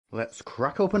Let's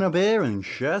crack open a beer and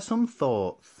share some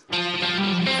thoughts.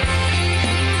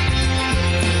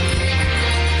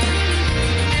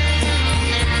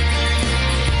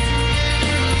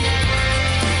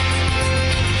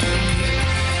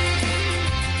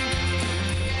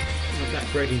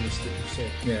 Breadiness that you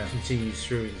said continues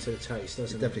through into the taste,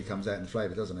 doesn't it? Definitely comes out in the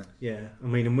flavour, doesn't it? Yeah, I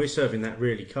mean, and we're serving that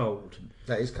really cold.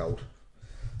 That is cold.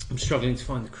 I'm struggling to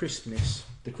find the crispness.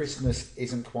 The crispness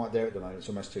isn't quite there at the moment. It's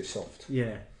almost too soft.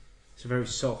 Yeah, it's a very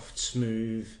soft,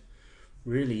 smooth,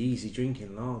 really easy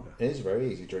drinking lager. It is a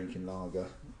very easy drinking lager.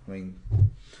 I mean,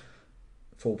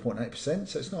 4.8%,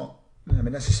 so it's not... I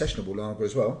mean, that's a sessionable lager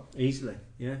as well. Easily,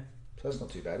 yeah. So that's not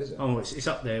too bad, is it? Oh, it's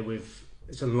up there with...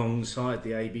 It's alongside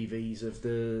the ABVs of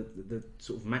the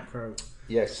sort of macro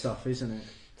stuff, isn't it?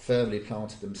 Firmly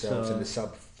planted themselves in the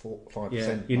sub 5%.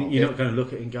 Yeah, you're not going to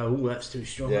look at it and go, oh, that's too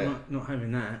strong. Yeah. I'm not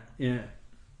having that. Yeah.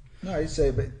 No, it's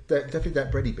but definitely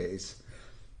that bready bit is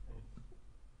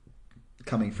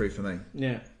coming through for me.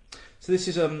 Yeah. So this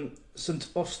is St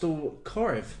Austell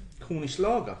Korev Cornish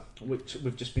lager, which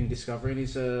we've just been discovering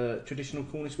is a traditional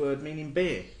Cornish word meaning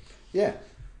beer. Yeah.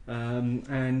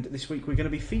 And this week we're going to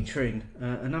be featuring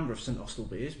a number of St Austell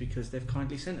beers because they've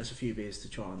kindly sent us a few beers to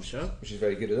try on the show. Which is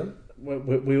very good of them.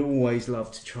 We always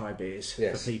love to try beers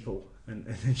for people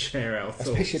and share our thoughts.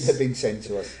 Especially if they've been sent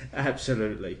to us.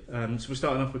 Absolutely. So we're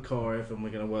starting off with Korev and we're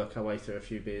going to work our way through a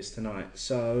few beers tonight.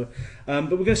 So, but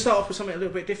we're going to start off with something a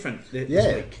little bit different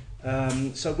this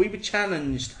week. So we were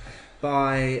challenged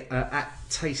by at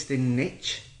Tasting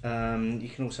Nitch. You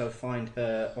can also find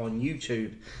her on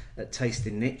YouTube at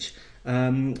Tasting Nitch.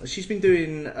 She's been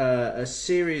doing a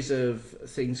series of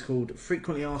things called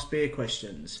frequently asked beer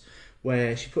questions,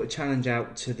 where she put a challenge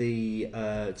out to the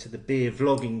beer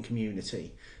vlogging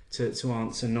community to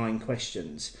answer 9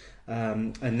 questions,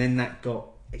 and then that got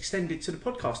extended to the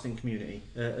podcasting community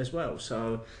as well.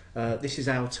 So this is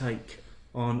our take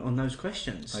on those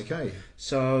questions. Okay.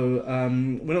 So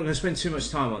we're not going to spend too much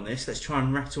time on this. Let's try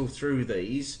and rattle through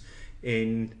these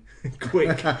in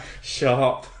quick,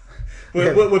 sharp.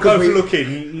 We're both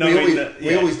looking, knowing that...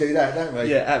 We always do that, don't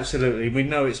we? Yeah, absolutely. We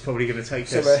know it's probably going to take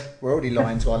us... So we're already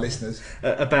lying to our listeners.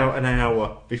 About an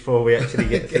hour before we actually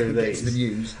get through these. Get to the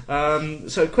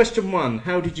news. So question 1,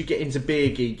 how did you get into beer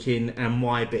geeking and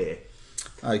why beer?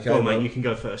 Okay. Well, mate, you can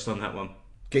go first on that one.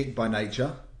 Geek by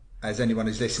nature. As anyone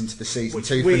who's listened to the season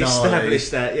 2 we finale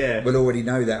established that, yeah, will already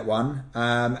know that one.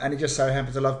 And it just so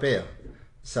happens to love beer.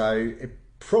 So it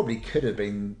probably could have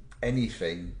been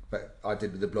anything that I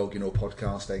did with the blogging or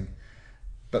podcasting.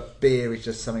 But beer is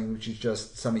just something which is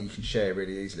just something you can share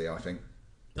really easily, I think.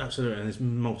 Absolutely, and there's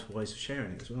multiple ways of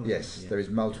sharing it as well. Yes, there is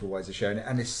multiple ways of sharing it,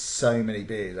 and there's so many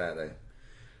beers out there.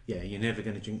 Yeah, you're never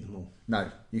going to drink them all. No,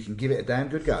 you can give it a damn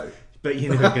good go. But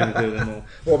you're never going to do them all.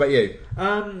 What about you?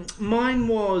 Mine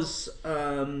was,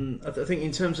 I think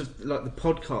in terms of like the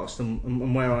podcast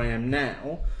and where I am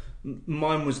now,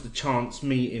 mine was the chance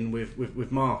meeting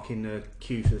with Mark in the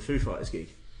queue for the Foo Fighters gig,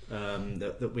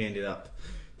 that we ended up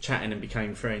chatting and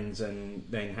became friends, and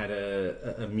then had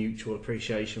a mutual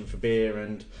appreciation for beer,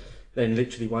 and then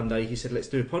literally one day he said, let's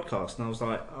do a podcast, and I was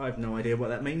like, I have no idea what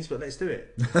that means, but let's do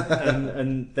it.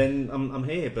 and then I'm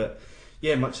here. But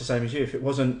yeah, much the same as you. If it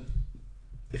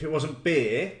wasn't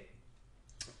beer,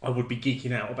 I would be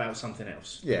geeking out about something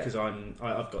else. Yeah. Because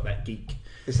I've got that geek.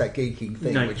 It's that geeking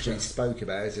thing nature, which we spoke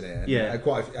about, isn't it? And yeah.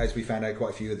 As we found out,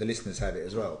 quite a few of the listeners have it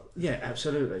as well. Yeah,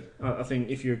 absolutely. I think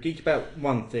if you're a geek about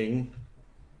one thing,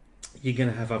 you're going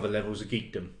to have other levels of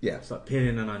geekdom. Yeah. It's like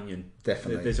peeling an onion.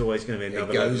 Definitely. There's always going to be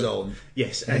another level. It goes level. on.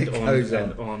 Yes, and it on goes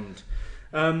and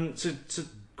on. So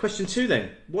question 2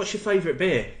 then. What's your favourite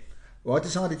beer? Well, I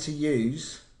decided to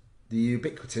use the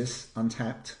ubiquitous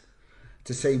Untapped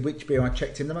to see which beer I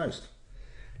checked in the most.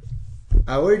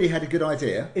 I already had a good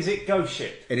idea. Is it Ghost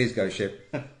Ship? It is Ghost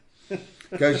Ship.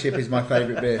 Ghost Ship is my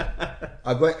favourite beer.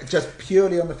 I went just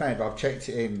purely on the fact that I've checked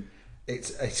it in.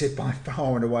 It's by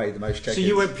far and away the most checked. So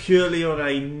you went purely on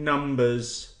a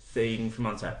numbers thing from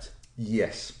Untapped?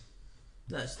 Yes.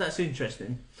 That's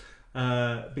interesting.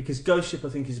 Because Ghost Ship, I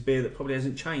think, is a beer that probably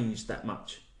hasn't changed that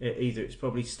much either. It's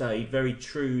probably stayed very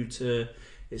true to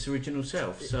its original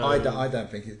self. So I don't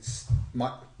think it's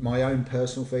my own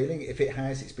personal feeling. If it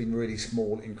has, it's been really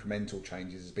small incremental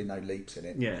changes. There's been no leaps in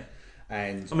it. Yeah.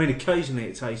 And I mean, occasionally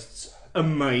it tastes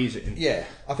amazing. Yeah,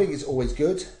 I think it's always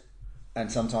good, and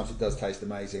sometimes it does taste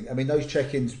amazing. I mean, those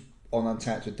check-ins on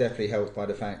Untapped were definitely helped by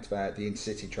the fact that the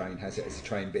Intercity train has it as a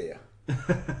train beer.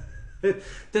 Do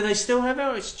they still have it,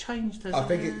 or it's changed? I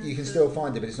think you can still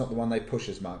find it, but it's not the one they push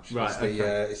as much. Right,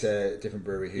 it's a different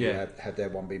brewery who have their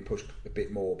one being pushed a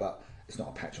bit more, but it's not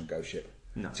a patch on Ghost Ship.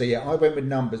 No. So yeah, I went with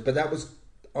numbers, but that was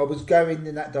I was going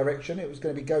in that direction. It was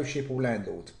going to be Go Ship or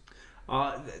Landlord.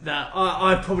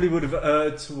 I probably would have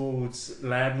erred towards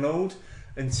Landlord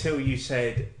until you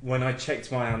said, when I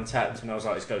checked my Untapped, and I was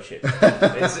like, it's Go Ship.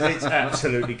 It's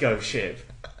absolutely Go Ship.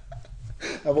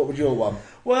 And what would your one?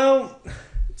 Well,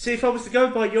 see, if I was to go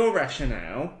by your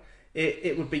rationale,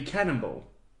 it would be Cannonball.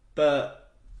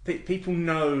 But people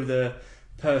know the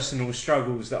personal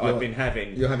struggles that I've been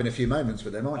having. You're having a few moments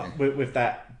with them, aren't you? With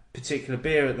that particular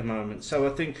beer at the moment. So I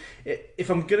think if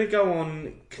I'm going to go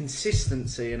on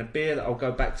consistency and a beer that I'll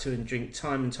go back to and drink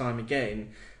time and time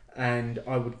again, and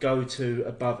I would go to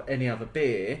above any other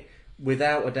beer,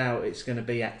 without a doubt it's going to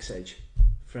be Axe Edge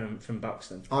from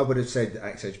Buxton. I would have said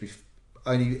Axe Edge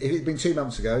only if it'd been 2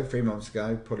 months ago, 3 months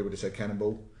ago, probably would have said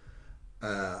Cannonball.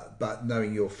 But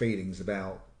knowing your feelings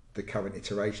about the current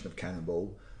iteration of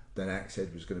Cannonball, then Axe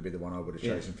Edge was going to be the one I would have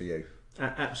chosen for you.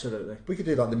 Absolutely. We could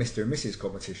do like the Mr. and Mrs.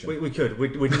 competition. We could.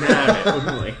 We'd nail it,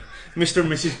 wouldn't we? Mr.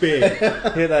 and Mrs. Beer.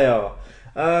 Here they are.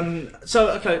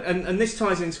 Okay, and this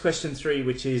ties into question 3,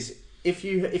 which is if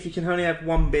you can only have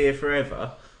one beer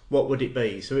forever, what would it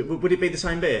be? So would it be the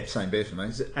same beer? Same beer for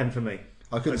me. And for me.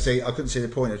 I couldn't see the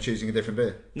point of choosing a different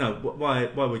beer. No, why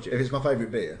would you? If it's my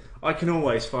favourite beer. I can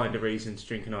always find a reason to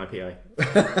drink an IPA.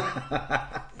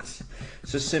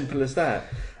 It's as simple as that.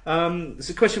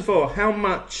 So question 4,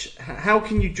 how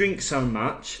can you drink so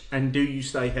much and do you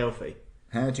stay healthy?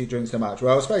 How do you drink so much?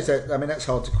 Well, I suppose that's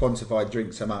hard to quantify,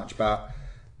 drink so much, but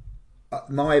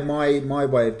my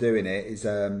way of doing it is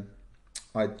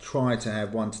I try to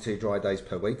have 1 to 2 dry days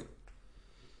per week.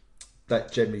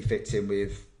 That generally fits in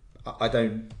with,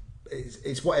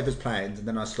 it's whatever's planned, and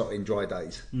then I slot in dry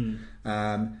days.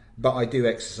 But I do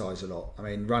exercise a lot. I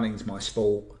mean, running's my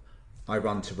sport. I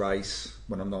run to race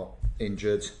when I'm not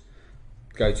injured,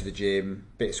 go to the gym,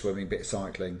 bit of swimming, bit of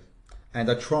cycling, and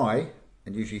I try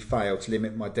and usually fail to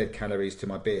limit my dead calories to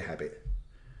my beer habit,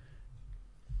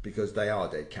 because they are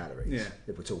dead calories. Yeah.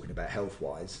 If we're talking about health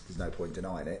wise, there's no point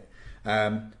denying it.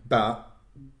 But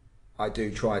I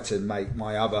do try to make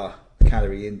my other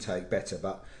calorie intake better,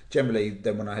 but generally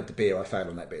then when I had the beer I fail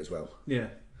on that bit as well. Yeah.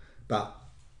 But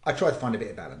I try to find a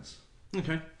bit of balance.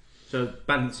 Okay. So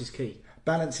balance is key.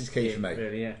 Balance is key for me.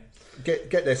 Really, yeah. Get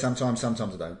there sometimes I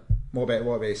don't. What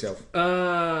about yourself?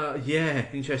 Yeah,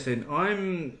 interesting.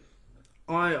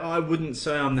 I wouldn't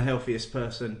say I'm the healthiest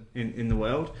person in the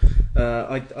world.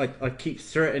 I keep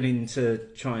threatening to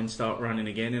try and start running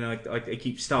again, and I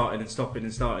keep starting and stopping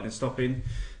and starting and stopping.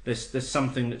 There's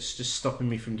something that's just stopping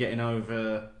me from getting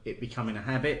over it becoming a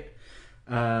habit.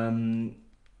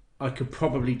 I could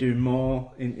probably do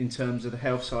more in terms of the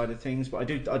health side of things, but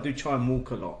I do try and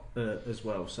walk a lot as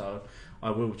well. So I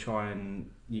will try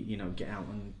and get out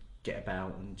and get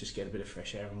about and just get a bit of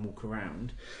fresh air and walk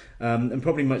around. And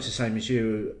probably much the same as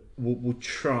you, will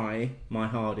try my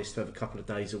hardest to have a couple of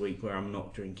days a week where I'm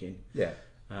not drinking. Yeah.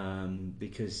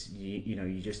 Because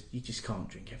you just can't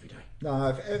drink every day. No,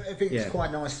 I think it's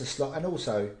quite nice to slot, and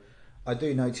also I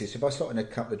do notice if I slot in a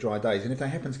couple of dry days, and if they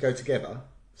happen to go together,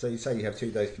 so you say you have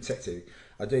 2 days consecutive,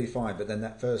 I do find, but then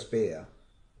that first beer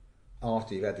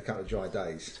after you've had a couple of dry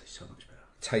days tastes so much better.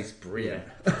 Tastes brilliant.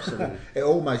 Yeah, absolutely. It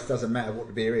almost doesn't matter what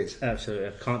the beer is. Absolutely,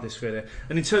 I can't disagree there.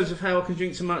 And in terms of how I can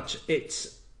drink so much,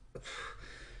 it's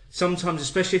sometimes,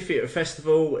 especially if you're at a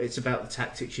festival, it's about the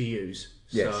tactics you use.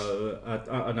 Yes. So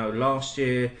I know last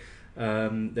year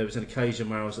there was an occasion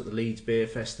where I was at the Leeds Beer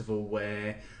Festival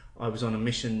where I was on a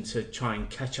mission to try and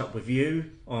catch up with you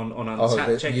on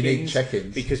Untapped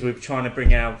check-ins, because we were trying to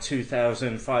bring our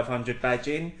 2,500 badge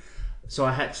in. So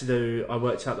I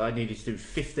worked out that I needed to do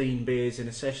 15 beers in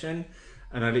a session,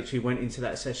 and I literally went into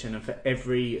that session, and for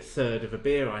every third of a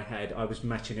beer I had, I was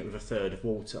matching it with a third of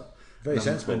water. Very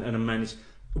sensible. And I managed...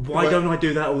 Why don't I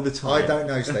do that all the time? I don't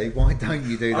know, Steve. Why don't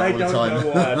you do that all the time? I don't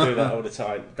know why I do that all the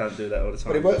time. Don't do that all the time.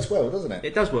 But it works well, doesn't it?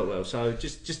 It does work well. So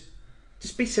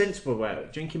just be sensible about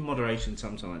it. Drink in moderation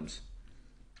sometimes.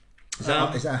 Is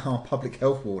that our public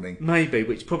health warning? Maybe,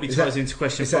 which probably ties into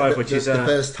question 5, which is... the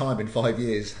first time in 5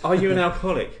 years. Are you an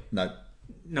alcoholic? No.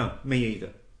 No, me either.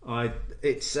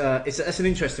 It's an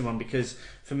interesting one, because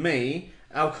for me,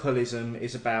 alcoholism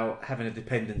is about having a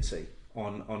dependency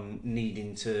on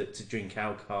needing to drink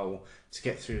alcohol to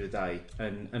get through the day,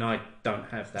 and I don't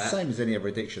have that. Same as any other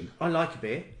addiction. I like a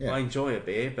beer. Yeah. I enjoy a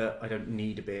beer, but I don't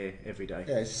need a beer every day.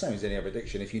 Yeah, it's the same as any other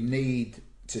addiction. If you need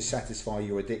to satisfy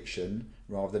your addiction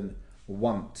rather than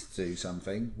want to do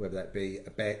something, whether that be a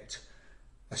bet,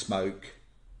 a smoke,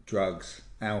 drugs,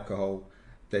 alcohol,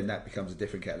 then that becomes a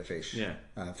different kettle of fish. Yeah.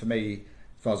 For me,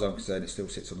 as far as I'm concerned, it still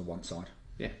sits on the one side.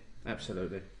 Yeah,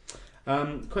 absolutely.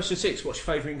 Question 6, what's your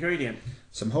favourite ingredient?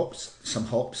 Some hops,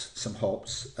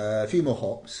 a few more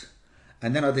hops,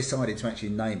 And then I decided to actually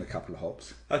name a couple of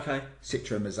hops. Okay.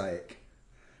 Citra and Mosaic.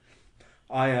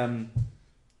 I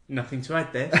nothing to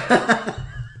add there.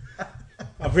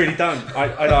 I really don't.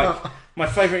 I like my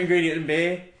favourite ingredient in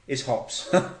beer is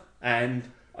hops, and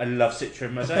I love Citra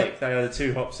and Mosaic. They are the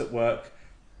two hops that work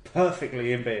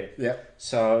perfectly in beer. Yeah.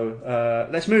 So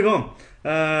let's move on.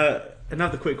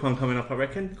 Another quick one coming up, I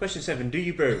reckon. Question 7: do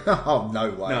you brew? Oh,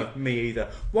 no way. No, me either.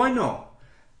 Why not?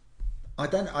 I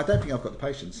don't think I've got the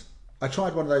patience. I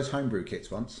tried one of those homebrew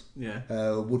kits once. Yeah.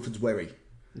 Woodford's Wherry.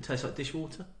 It tastes like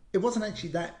dishwater. It wasn't actually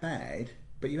that bad,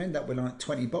 but you end up with like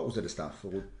 20 bottles of the stuff.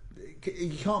 Or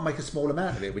you can't make a small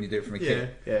amount of it when you do it from a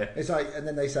kit. Yeah. It's like, and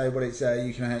then they say, well, it's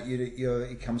you can have,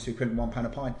 it comes to £1 a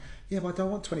pint. Yeah, but I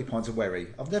don't want 20 pints of Wherry.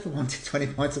 I've never wanted 20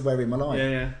 pints of Wherry in my life.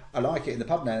 Yeah. I like it in the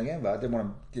pub now and again, but I didn't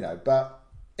want to, But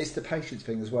it's the patience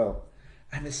thing as well,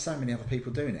 and there's so many other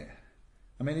people doing it.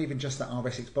 I mean, even just that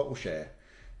R6 bottle share.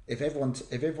 If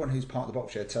everyone who's part of the bottle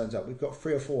share turns up, we've got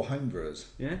 3 or 4 homebrewers.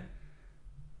 Yeah.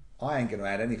 I ain't going to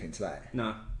add anything to that.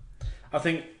 No. I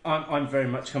think I'm very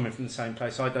much coming from the same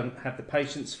place. I don't have the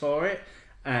patience for it,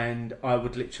 and I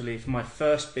would literally, if my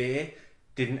first beer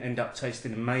didn't end up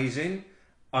tasting amazing,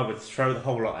 I would throw the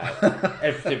whole lot out.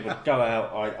 Everything would go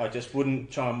out. I just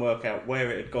wouldn't try and work out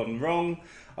where it had gone wrong.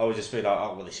 I would just be like,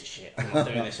 oh, well, this is shit. I'm not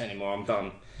doing this anymore. I'm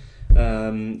done.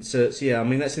 So yeah, I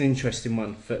mean, that's an interesting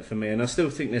one for me, and I still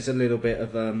think there's a little bit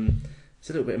of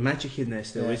magic in there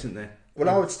still, isn't there? Well,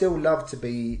 I would still love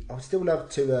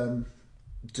to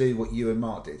do what you and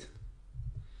Mark did,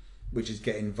 which is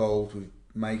get involved with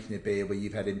making a beer where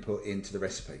you've had input into the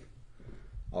recipe.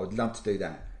 I would love to do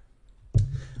that,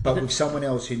 but with someone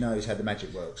else who knows how the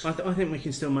magic works. I think we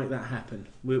can still make that happen.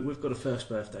 We've got a first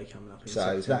birthday coming up in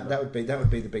so September. that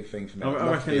would be the big thing for me. I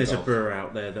reckon there's a brewer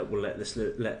out there that will let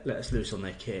us loose on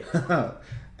their kit at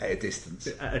a distance.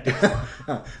 At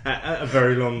a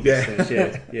very long distance.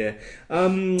 Yeah.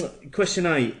 Question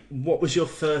 8: what was your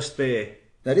first beer?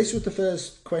 Now, this was the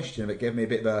first question that gave me a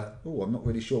bit of I'm not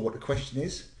really sure what the question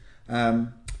is.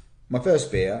 The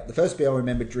first beer I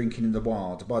remember drinking in the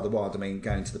wild. By the wild, I mean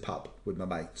going to the pub with my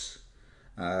mates.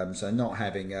 So not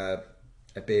having a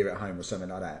beer at home or something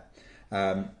like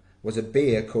that. Was a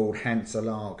beer called Hansa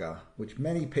Lager, which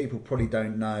many people probably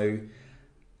don't know.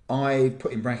 I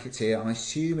put in brackets here, I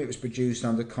assume it was produced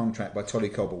under contract by Tolly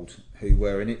Cobbled, who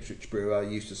were an Ipswich brewer,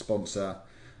 used to sponsor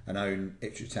and own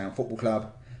Ipswich Town Football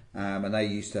Club. And they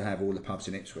used to have all the pubs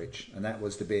in Ipswich, and that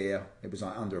was the beer. It was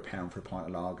like under £1 for a pint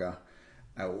of lager,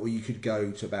 or you could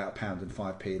go to about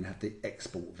 £1.05 and have the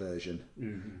export version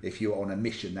if you were on a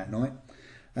mission that night.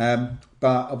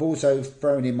 But I've also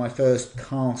thrown in my first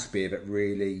cask beer that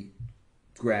really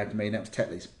grabbed me, and that was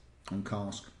Tetley's on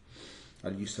cask. I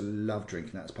used to love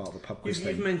drinking that as part of a pub quiz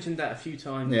You've thing. mentioned that a few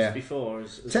times before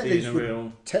as Tetley's being a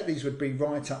real... Tetley's would be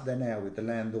right up there now with the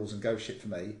Landals and Ghost Ship for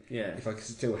me. Yeah. If I could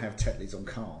still have Tetley's on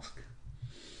cask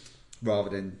rather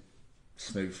than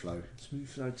Smooth Flow. Smooth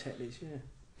Flow Tetley's, yeah.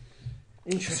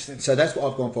 Interesting. So that's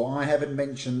what I've gone for. I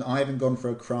haven't gone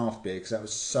for a craft beer because that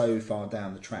was so far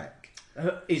down the track.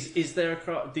 Is there a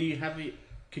craft...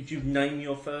 Could you name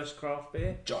your first craft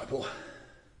beer? Jaipur.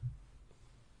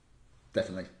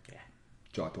 Definitely. Yeah.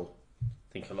 Jaipur.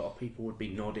 I think a lot of people would be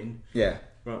nodding. Yeah.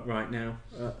 Right now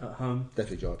at home.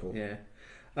 Definitely Jaipur. Yeah.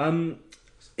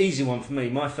 Easy one for me.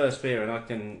 My first beer, and I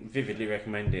can vividly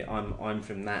recommend it. I'm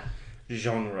from that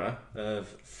genre of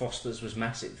Foster's was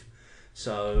massive.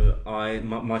 So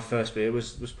my first beer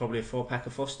was probably a 4-pack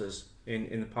of Foster's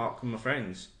in the park with my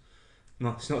friends.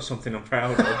 No, it's not something I'm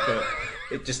proud of, but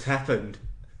it just happened.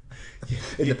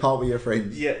 In the park with your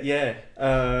friends. Yeah.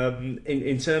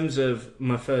 In terms of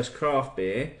my first craft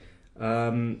beer,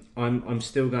 I'm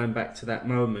still going back to that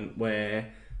moment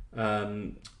where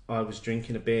I was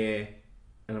drinking a beer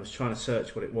and I was trying to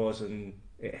search what it was, and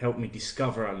it helped me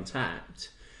discover Untapped,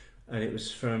 and it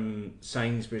was from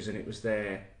Sainsbury's, and it was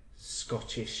their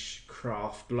Scottish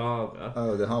craft lager.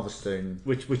 Oh, the Harvestone.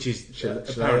 Which is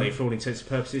apparently, for all intents and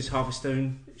purposes,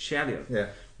 Harvestone Shallion. Yeah.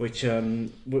 Which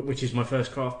is my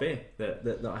first craft beer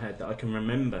that I had, that I can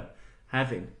remember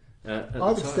having. I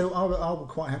would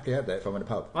quite happily have that if I'm in a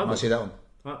pub. I see that one.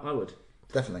 I would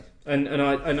definitely. And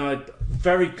I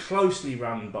very closely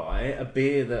run by a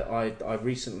beer that I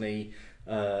recently.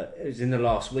 It was in the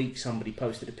last week. Somebody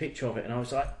posted a picture of it, and I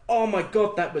was like, "Oh my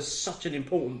god, that was such an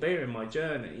important beer in my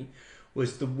journey."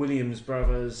 Was the Williams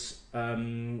Brothers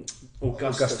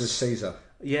Augustus Caesar?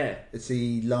 Yeah, it's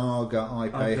the lager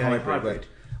IPA hybrid.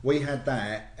 We had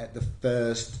that at the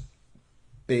first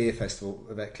beer festival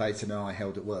that Clayton and I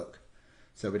held at work.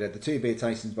 So we'd had the 2 beer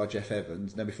tastings by Jeff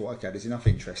Evans, and then we thought, okay, there's enough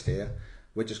interest here.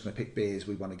 We're just going to pick beers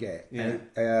we want to get. Yeah.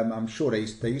 And, I'm sure they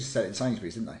used to sell it in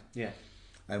Sainsbury's, didn't they? Yeah.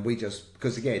 And we just,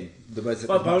 because again, there was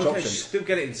But much I options. still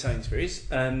get it in Sainsbury's,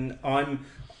 and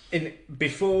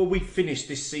before we finish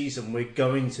this season, we're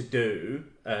going to do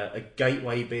a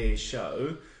Gateway Beers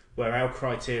show where our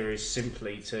criteria is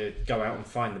simply to go out and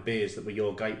find the beers that were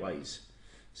your gateways.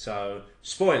 So,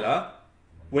 spoiler,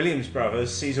 Williams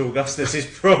Brothers, Caesar Augustus is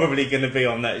probably going to be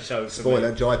on that show.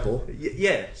 Spoiler, Jaipur.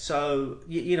 Yeah, so,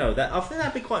 you know, that I think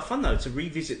that'd be quite fun, though, to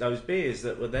revisit those beers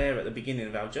that were there at the beginning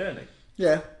of our journey.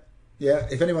 Yeah.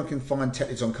 If anyone can find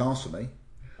Tetley's on cast for me.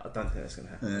 I don't think that's going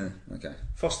to happen. Okay.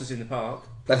 Foster's in the park.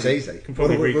 That's easy. Can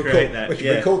probably recreate that. We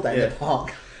can record that in the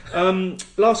park.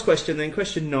 Last question then,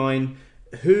 question 9.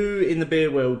 Who in the beer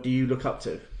world do you look up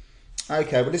to?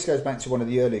 Okay, well, this goes back to one of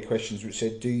the earlier questions which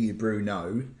said, do you brew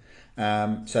no?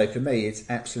 So for me, it's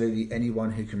absolutely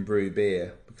anyone who can brew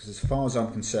beer. Because as far as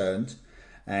I'm concerned,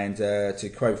 and to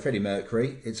quote Freddie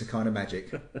Mercury, it's a kind of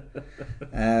magic.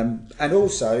 And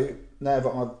also, now that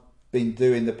I've been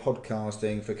doing the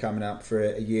podcasting for coming up for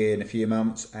a year and a few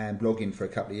months and blogging for a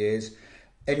couple of years,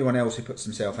 anyone else who puts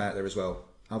themselves out there as well,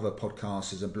 other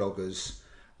podcasters and bloggers,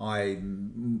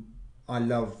 I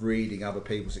love reading other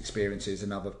people's experiences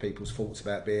and other people's thoughts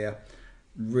about beer.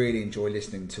 Really enjoy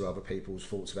listening to other people's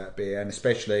thoughts about beer, and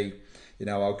especially, you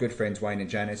know, our good friends Wayne and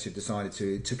Janice, who've decided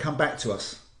to come back to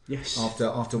us. Yes.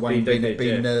 After Wayne being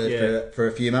nerd for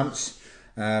a few months.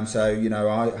 So, you know,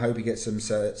 I hope he gets some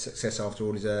success after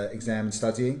all his exam and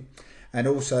studying. And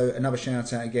also another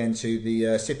shout out again to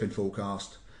the Sip and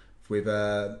Forecast with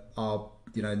our,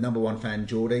 you know, number one fan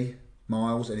Geordie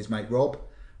Miles and his mate Rob.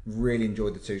 Really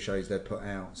enjoyed the 2 shows they've put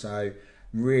out. So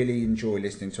really enjoy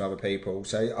listening to other people.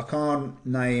 So I can't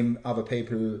name other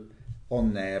people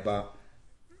on there, but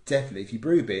definitely if you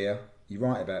brew beer, you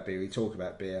write about beer, you talk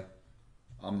about beer,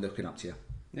 I'm looking up to you.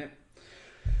 Yeah.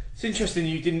 It's interesting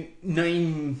you didn't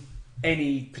name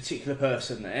any particular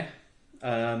person there,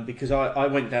 because I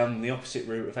went down the opposite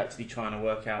route of actually trying to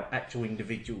work out actual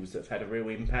individuals that have had a real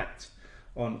impact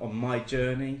on my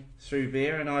journey through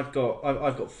beer, and I've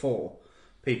got 4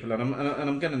 people, and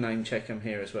I'm going to name check them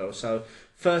here as well. So,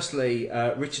 firstly,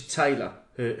 Richard Taylor,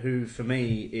 who for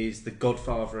me is the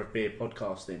godfather of beer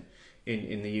podcasting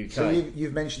in the UK. So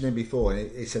you've mentioned him before,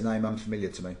 and it's a name unfamiliar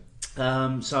to me.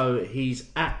 So he's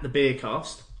at the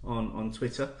Beercast on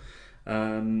Twitter.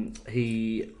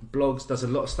 He blogs, does a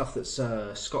lot of stuff that's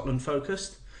Scotland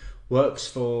focused. Works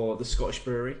for the Scottish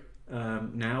brewery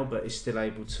now, but is still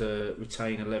able to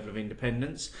retain a level of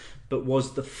independence. But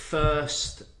was the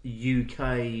first UK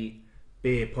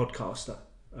beer podcaster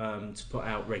to put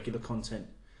out regular content,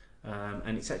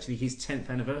 and it's actually his 10th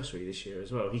anniversary this year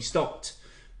as well. He stopped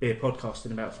beer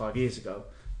podcasting about 5 years ago,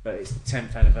 but it's the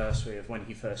 10th anniversary of when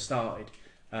he first started.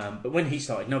 But when he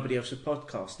started, nobody else was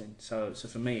podcasting. So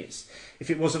for me, it's, if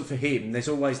it wasn't for him, there's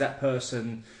always that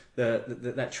person, that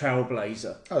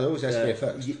trailblazer. Oh, there always has to be a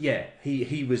first. Yeah,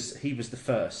 he was the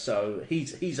first. So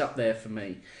he's up there for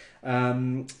me.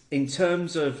 In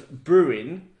terms of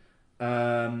brewing,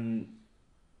 Andy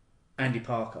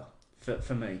Parker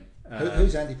for me.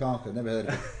 Who's Andy Parker? Never heard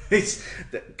of him. It's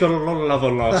got a lot of love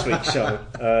on last week's show.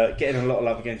 Getting a lot of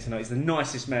love again tonight. He's the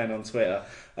nicest man on Twitter.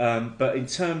 But in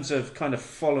terms of kind of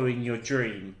following your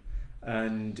dream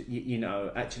and you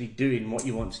know actually doing what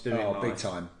you want to do in life, big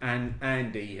time. And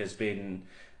Andy has been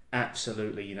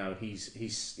absolutely, you know,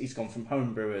 he's gone from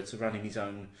home brewer to running his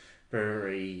own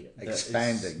brewery,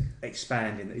 expanding.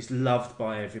 That is loved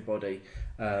by everybody.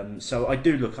 So I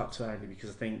do look up to Andy because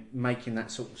I think making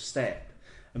that sort of step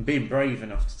and being brave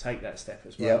enough to take that step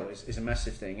as well is a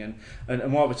massive thing.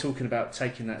 And while we're talking about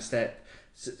taking that step,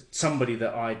 somebody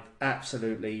that I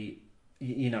absolutely,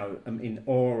 you know, am in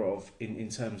awe of in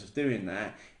terms of doing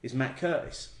that is Matt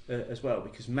Curtis as well,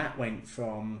 because Matt went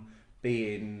from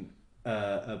being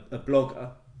a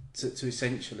blogger to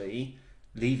essentially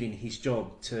leaving his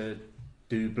job to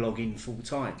do blogging full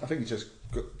time. I think he just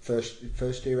got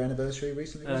first year anniversary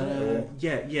recently, wasn't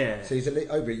it? Yeah. So he's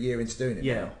over a year into doing it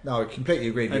now. No, I completely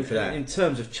agree with you for that. In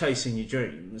terms of chasing your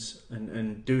dreams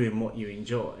and doing what you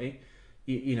enjoy,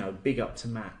 you know, big up to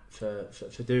Matt for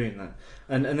doing that.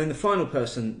 And then the final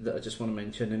person that I just want to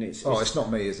mention, and it's not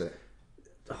me, is it?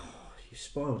 Oh, you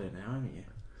spoiled it now, haven't you?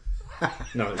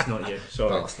 No, it's not you. Sorry.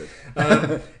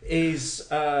 Bastard. Is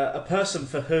a person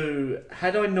for who,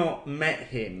 had I not met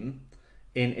him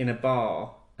in a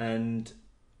bar, and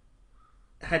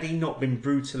had he not been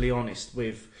brutally honest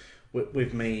with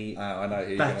me I know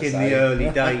who back in the early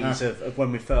days of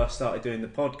when we first started doing the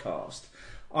podcast,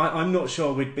 I'm not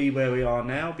sure we'd be where we are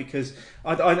now, because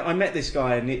I met this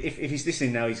guy, and if he's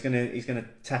listening now, he's gonna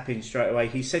tap in straight away.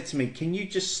 He said to me, "Can you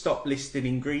just stop listing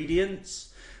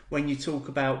ingredients when you talk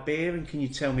about beer, and can you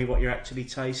tell me what you're actually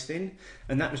tasting?"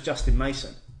 And that was Justin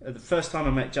Mason. The first time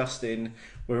I met Justin,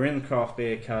 we were in the Craft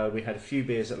Beer Co. We had a few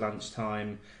beers at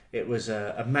lunchtime. It was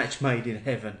a match made in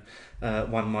heaven,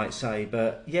 one might say.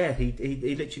 But yeah,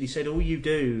 he literally said, all you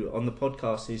do on the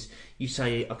podcast is you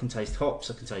say, I can taste hops,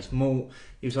 I can taste malt.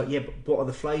 He was like, yeah, but what are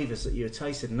the flavours that you're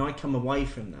tasting? And I come away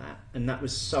from that, and that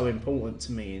was so important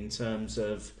to me in terms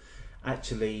of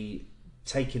actually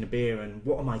taking a beer and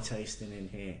what am I tasting in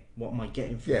here? What am I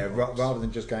getting from Yeah, hops? rather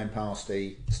than just going past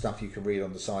the stuff you can read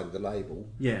on the side of the label.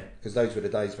 Yeah. Because those were the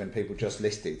days when people just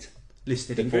listed the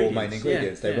ingredients. 4 main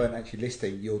ingredients. Yeah, They weren't actually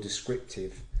listing your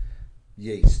descriptive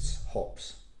yeasts,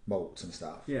 hops, malts and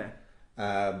stuff. Yeah.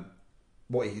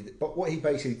 What he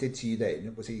basically did to you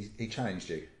then was he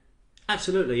challenged you.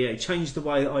 Absolutely, yeah. It changed the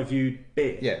way that I viewed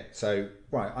beer. Yeah, so,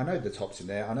 right, I know there's hops in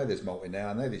there, I know there's malt in there,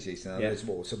 I know there's yeast in there, I know there's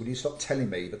water. So will you stop telling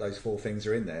me that those 4 things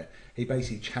are in there? He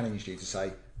basically challenged you to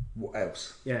say, what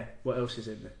else? Yeah, what else is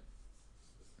in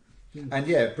there? And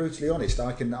yeah, brutally honest,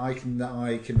 I can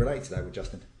relate to that with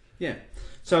Justin. Yeah.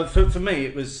 So for me,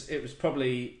 it was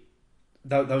probably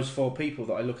those 4 people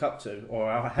that I look up to,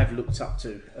 or I have looked up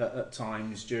to at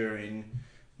times during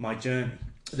my journey.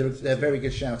 They're very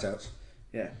good shout outs.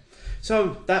 Yeah.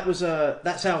 So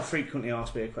that's our frequently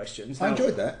asked beer questions. I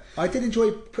enjoyed that. I did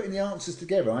enjoy putting the answers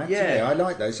together. I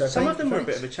like those. So some of them were a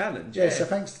bit of a challenge. Yeah. So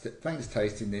thanks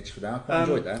Tasting Nitch for that. I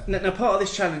enjoyed that. Now part of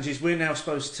this challenge is we're now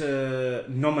supposed to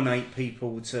nominate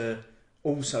people to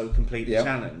also complete the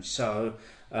challenge. So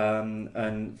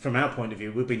and from our point of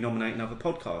view, we'll be nominating other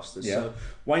podcasters. Yeah. So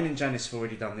Wayne and Janice have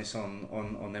already done this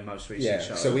on their most recent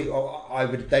show. So they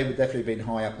would definitely have been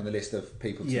high up on the list of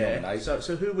people to nominate. So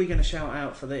who are we going to shout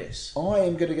out for this? I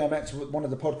am going to go back to one of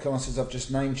the podcasters I've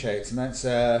just name checked, and that's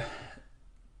our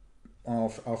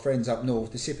friends up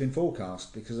north, the Sipping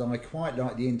Forecast, because I quite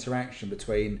like the interaction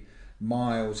between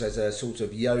Miles as a sort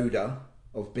of Yoda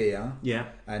of beer,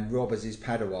 and Rob as his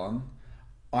Padawan.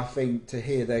 I think to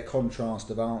hear their contrast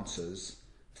of answers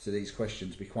to these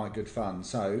questions would be quite good fun.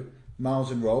 So, Miles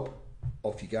and Rob,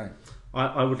 off you go.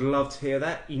 I would love to hear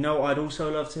that. You know what I'd also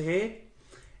love to hear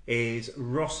is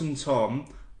Ross and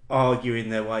Tom arguing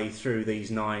their way through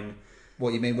these 9.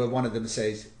 What you mean where one of them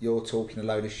says, you're talking a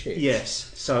load of shit?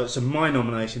 Yes. So my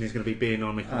nomination is going to be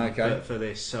Beernomicon for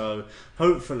this. So,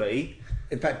 hopefully...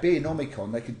 In fact,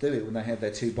 Beernomicon, they could do it when they have their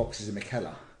 2 boxes of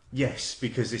McKerry. Yes,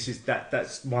 because this is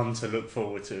that's one to look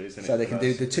forward to, isn't it? So they can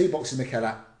do the 2 boxes of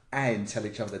McKerry and tell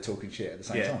each other they're talking shit at the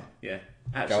same time. Yeah,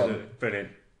 absolutely. Brilliant.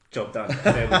 Job done.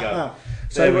 There we go.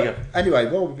 There we go.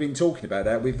 Anyway, while we've been talking about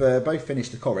that, we've both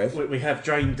finished the Korev. We have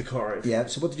drained the Korev. Yeah,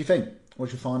 so what did you think?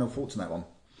 What's your final thoughts on that one?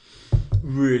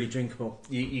 Really drinkable.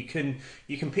 You can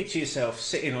picture yourself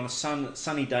sitting on a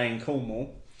sunny day in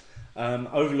Cornwall,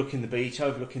 overlooking the beach,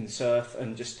 overlooking the surf,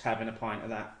 and just having a pint of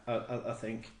that. I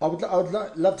think I would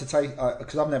love to take,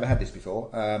 because I've never had this before.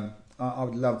 I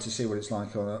would love to see what it's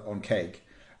like on keg.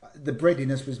 The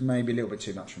breadiness was maybe a little bit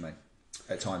too much for me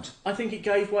at times. I think it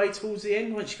gave way towards the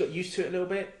end once you got used to it a little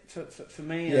bit. For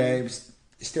me, yeah, it was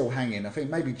still hanging. I think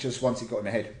maybe just once it got in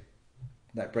my head,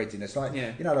 that breadiness, like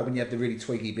you know, like when you have the really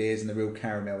twiggy beers and the real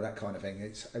caramel, that kind of thing.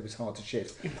 It was hard to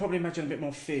shift. You can probably imagine a bit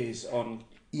more fizz on.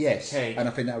 Yes, keg. And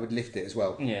I think that would lift it as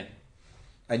well. Yeah.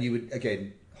 And you would,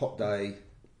 again, hot day,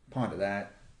 pint of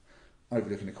that,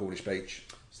 overlooking the Cornish beach.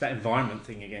 It's that environment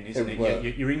thing again, isn't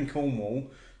it? You're in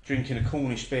Cornwall, drinking a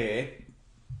Cornish beer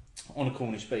on a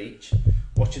Cornish beach,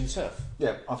 watching the surf.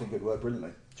 Yeah, I think it would work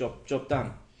brilliantly. Job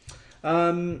done.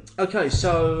 Okay,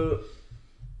 so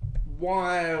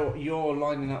while you're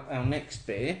lining up our next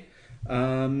beer,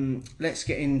 let's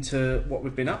get into what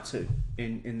we've been up to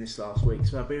in this last week.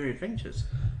 So our beer adventures.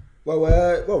 Well,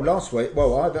 last week.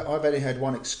 Well, I've only had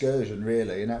one excursion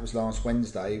really, and that was last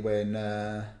Wednesday when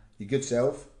your good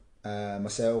self,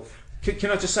 myself.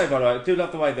 Can I just say, by the way, I do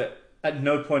love the way that at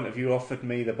no point have you offered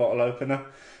me the bottle opener.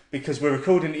 Because we're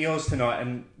recording at yours tonight,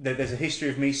 and there's a history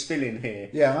of me spilling here.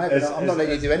 Yeah, I'm not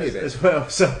letting you do any of it as well.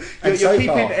 So you're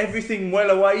keeping everything well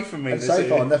away from me. And so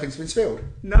far, nothing's been spilled.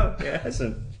 No, it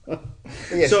hasn't.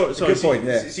 Yes, good point.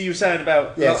 Yeah. So you were saying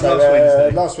about last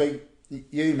Wednesday. Last week,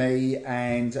 you, me,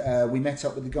 and we met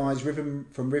up with the guys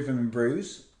from Rhythm and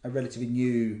Brews, a relatively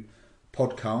new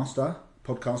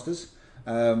podcasters,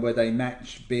 where they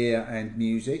match beer and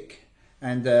music.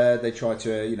 And they try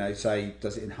to, say,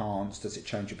 does it enhance? Does it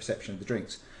change your perception of the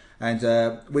drinks? And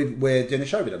we're doing a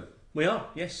show with them. We are,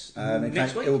 yes. In next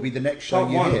fact, week? it will be the next show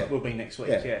you hear. Will be next week.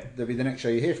 Yeah, there'll be the next show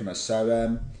you hear from us.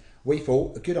 So we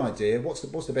thought a good idea. What's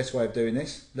the best way of doing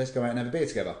this? Let's go out and have a beer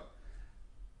together.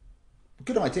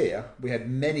 Good idea. We had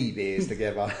many beers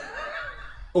together.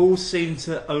 all seem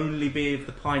to only be of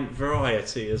the pint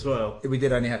variety as well. We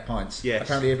did only have pints. Yes.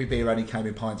 Apparently every beer only came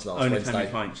in pints last Only Wednesday. came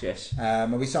in pints, yes.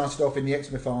 And we started off in the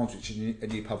Exmouth Arms, which is a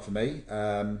new pub for me.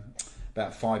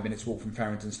 About 5 minutes walk from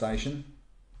Farringdon Station.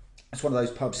 It's one of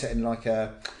those pubs set in like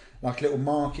a little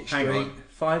market street. Hang on,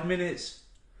 5 minutes?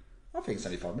 I think it's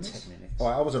only 5 minutes. 10 minutes. All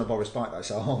right, I was on a Boris bike though,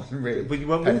 so I wasn't really. Well, you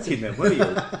weren't walking then, were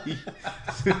you?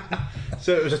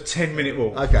 So it was a 10-minute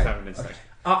walk Okay. from Farringdon Station.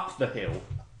 Up the hill.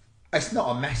 It's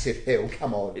not a massive hill.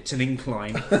 Come on. It's an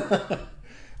incline.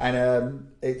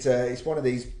 And it's one of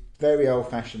these very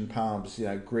old-fashioned pubs. You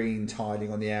know, green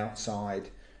tiling on the outside,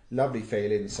 lovely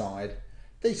feel inside,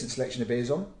 decent selection of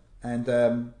beers on,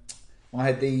 and I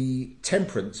had the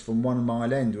Temperance from 1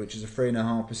 Mile End, which is a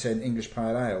 3.5% English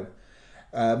Pale Ale.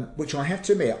 Which I have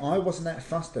to admit, I wasn't that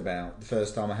fussed about the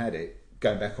first time I had it,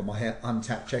 going back on my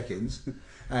untapped check-ins.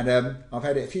 And I've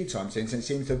had it a few times since, and it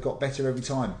seems to have got better every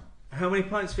time. How many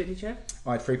pints fit did you have?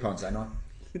 I had 3 pints that night.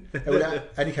 It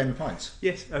only came in pints.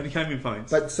 Yes, only came in pints.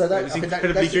 But so that, it was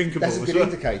incredibly drinkable. That's a good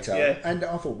indicator. Yeah. And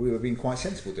I thought we were being quite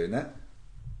sensible doing that.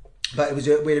 But we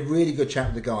had a really good chat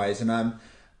with the guys, and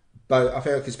but I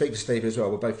feel I could speak for Steve as well.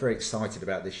 We're both very excited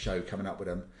about this show coming up with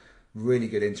them. Really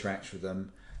good interaction with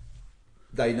them.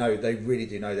 They really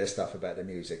do know their stuff about the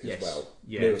music as well.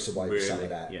 Yeah, Blew us away with some of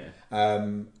that. Yeah.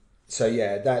 So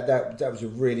yeah, that was a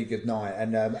really good night.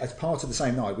 And as part of the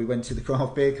same night, we went to the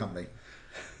Craft Beer Company,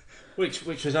 which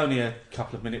was only a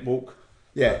couple of minute walk.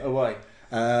 Yeah. Away.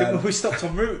 We stopped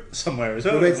en route somewhere as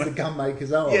well. We went to the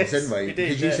Gunmaker's Arms, yes, didn't we? Did,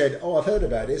 because you said, "Oh, I've heard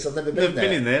about this. I've never been there."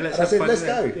 Been in there. And I said, "Let's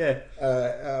go." Yeah.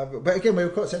 But again, we were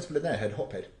quite sensible in there. Had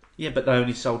Hophead. Yeah, but they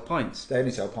only sold pints. They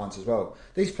only sell pints as well.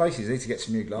 These places need to get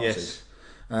some new glasses.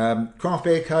 Yes. Craft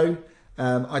Beer Co.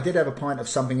 I did have a pint of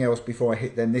something else before I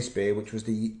hit then this beer, which was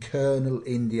the Colonel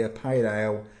India Pale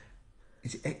Ale.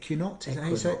 Is it Equinox? Is that how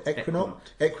you say it?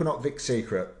 Equinox Vic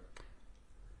Secret.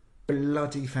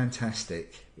 Bloody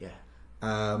fantastic. Yeah.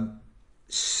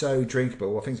 So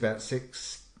drinkable. I think it's about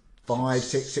 6, 5,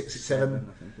 6,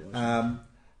 7.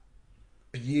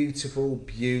 Beautiful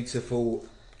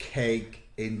keg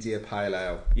India Pale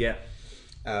Ale. Yeah.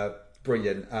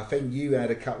 Brilliant. I think you had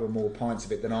a couple of more pints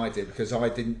of it than I did, because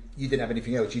you didn't have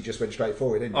anything else. You just went straight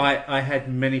forward, didn't you? I had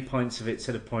many pints of it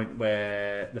to the point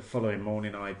where the following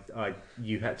morning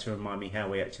you had to remind me how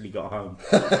we actually got home.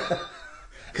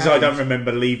 Because I don't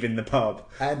remember leaving the pub.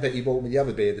 And that you bought me the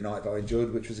other beer the night that I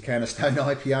enjoyed, which was a can of Stone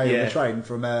IPA on the train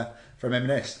from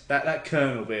M&S. That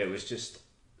Colonel beer was just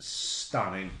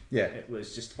stunning. Yeah. It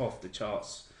was just off the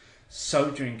charts.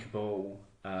 So drinkable,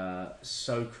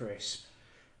 so crisp.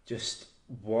 Just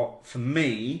what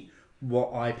IPA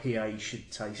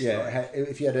should taste like. Yeah,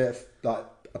 if you had a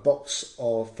box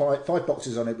of five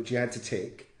boxes on it, which you had to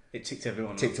tick. It ticked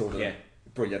everyone. Ticked all of them. Yeah.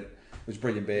 Brilliant. It was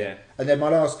brilliant beer. Yeah. And then my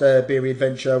last beery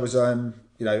adventure was,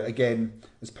 again,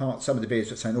 as part some of the beers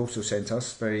that St Austell sent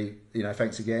us. Very,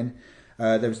 thanks again.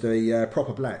 There was the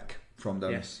Proper Black from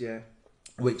them. Yes, yeah.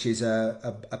 Which is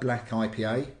a black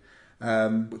IPA,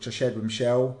 which I shared with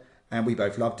Michelle, and we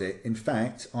both loved it. In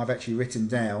fact, I've actually written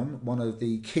down one of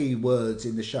the key words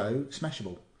in the show: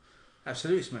 smashable.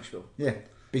 Absolutely smashable. Yeah.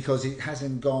 Because it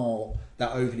hasn't got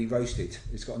that overly roasted.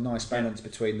 It's got a nice balance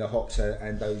between the hops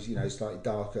and those, slightly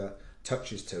darker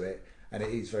touches to it, and it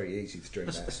is very easy to drink.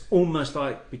 It's almost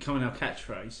like becoming our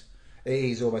catchphrase. It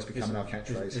is almost becoming our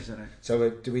catchphrase, isn't it? So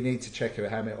do we need to check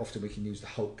how often we can use the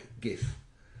Hulk GIF?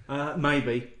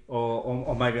 Maybe,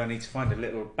 or maybe I need to find a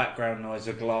little background noise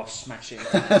of glass smashing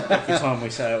every time we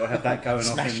say it. We'll have that going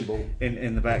off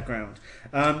in the background.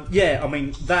 I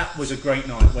mean, that was a great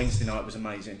night. Wednesday night was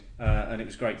amazing, and it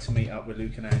was great to meet up with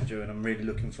Luke and Andrew, and I'm really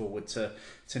looking forward to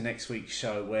next week's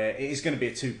show, where it is going to be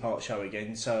a 2-part show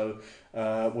again. So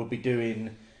we'll be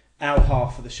doing our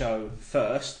half of the show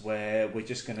first, where we're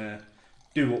just going to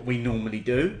do what we normally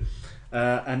do.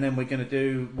 And then we're going to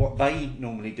do what they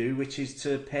normally do, which is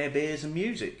to pair beers and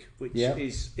music, which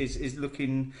is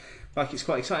looking like it's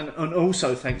quite exciting. And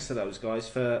also thanks to those guys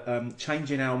for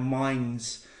changing our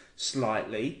minds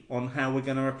slightly on how we're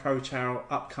going to approach our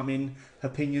upcoming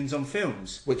opinions on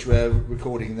films, which we're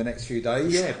recording in the next few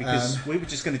days. Yeah, because we were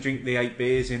just going to drink the 8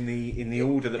 beers in the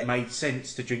order that made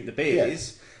sense to drink the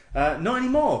beers. Yeah. Not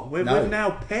anymore. We've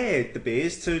now paired the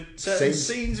beers to certain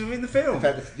scenes within the film. In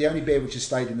fact, the only beer which has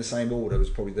stayed in the same order was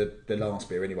probably the last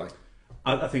beer anyway.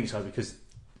 I think so, because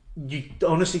you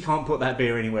honestly can't put that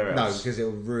beer anywhere else. No, because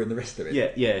it'll ruin the rest of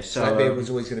it. Yeah. So that beer was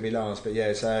always going to be last. But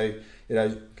yeah, so,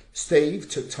 Steve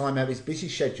took time out of his busy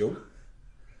schedule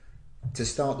to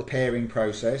start the pairing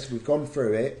process. We've gone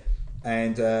through it,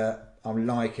 and I'm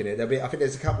liking it. I think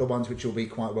there's a couple of ones which will be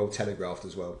quite well telegraphed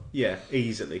as well. Yeah,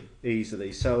 easily.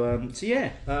 So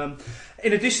yeah.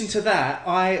 In addition to that,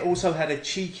 I also had a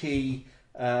cheeky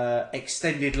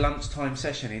extended lunchtime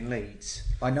session in Leeds.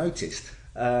 I noticed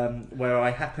where I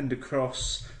happened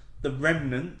across the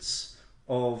remnants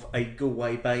of a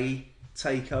Galway Bay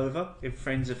takeover in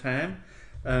Friends of Ham.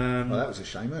 Well, that was a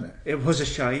shame, wasn't it? It was a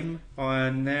shame,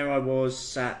 and there I was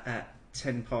sat at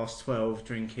 12:10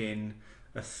 drinking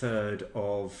a third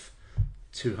of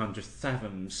 200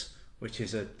 fathoms, which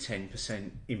is a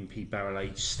 10% impy barrel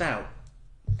aged stout.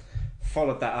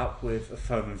 Followed that up with a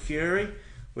Foam and Fury,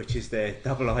 which is their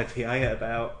double IPA at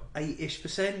about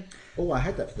 8-ish%. Oh, I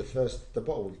had that for the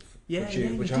bottle. Yeah,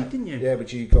 you did, didn't you? Yeah,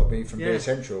 which you got me from Beer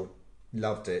Central.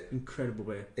 Loved it. Incredible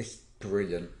beer. It's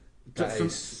brilliant. That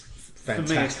is fantastic.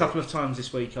 For me, a couple of times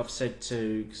this week I've said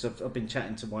to, because I've been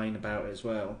chatting to Wayne about it as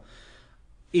well,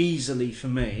 easily for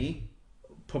me,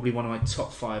 probably one of my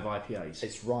top 5 IPAs.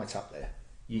 It's right up there.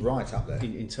 Right up there.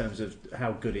 In terms of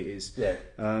how good it is. Yeah.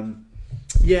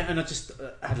 Yeah, and I just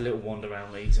had a little wander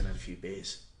around Leeds and had a few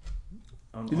beers.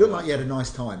 You look like you had a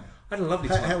nice time. I had a lovely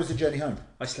time. How was the journey home?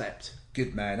 I slept.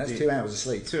 Good man. That's 2 hours of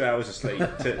sleep. 2 hours of sleep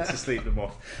to sleep them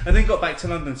off. And then got back to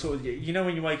London. Sort of, you know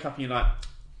when you wake up and you're like,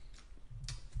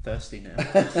 thirsty now.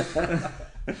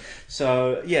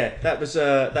 So yeah, that was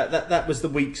that was the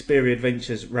week's beer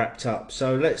adventures wrapped up.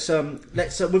 So let's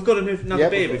we've got another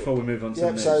beer before we move on to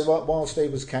the news. So while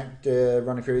Steve was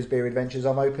running through his beer adventures,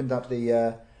 I've opened up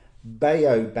the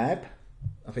Baobab.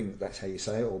 I think that's how you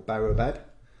say it, or Baobab.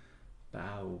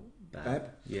 Baobab.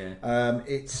 Yeah.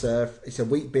 It's a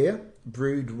wheat beer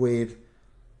brewed with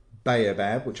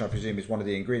Baobab, which I presume is one of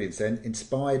the ingredients. Then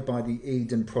inspired by the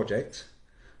Eden Project,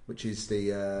 which is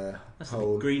the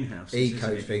whole greenhouse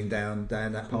eco thing down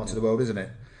that part of the world, isn't it?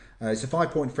 It's a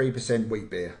 5.3%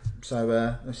 wheat beer. So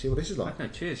let's see what this is like. Okay,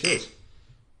 cheers. Cheers.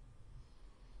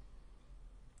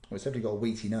 Well, it's definitely got a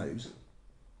wheaty nose.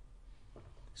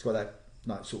 It's got that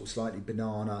like sort of slightly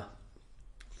banana,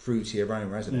 fruity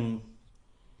aroma, hasn't it?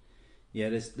 Yeah,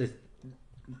 there's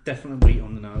definitely wheat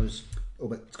on the nose. Oh,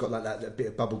 but it's got like that bit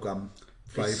of bubblegum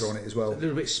flavour on it as well. A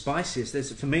little bit spicy.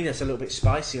 For me, that's a little bit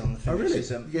spicy on the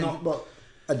finish. Oh, really? What,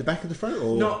 at the back of the throat?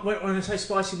 Or? Not when I say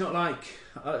spicy, not like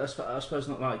I suppose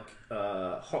not like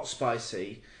hot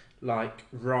spicy, like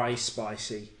rye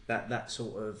spicy. That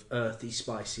sort of earthy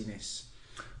spiciness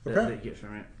that you get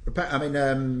from it. I mean,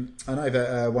 I know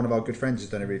that one of our good friends has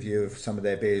done a review of some of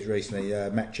their beers recently.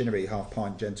 Matt Chinnery, Half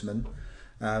Pint Gentleman.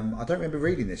 I don't remember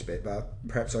reading this bit, but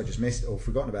perhaps I just missed or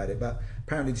forgotten about it. But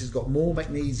apparently this has got more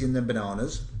magnesium than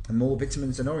bananas and more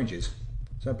vitamins than oranges.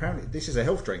 So apparently this is a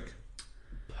health drink.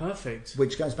 Perfect.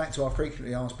 Which goes back to our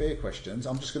frequently asked beer questions.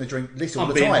 I'm just going to drink this all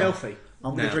the time. I'm being healthy.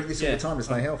 I'm going to drink this all the time to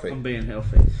stay healthy. I'm being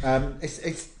healthy.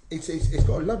 It's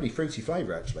got a lovely fruity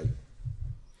flavour actually.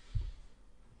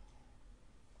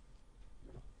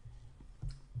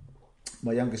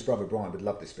 My youngest brother Brian would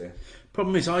love this beer.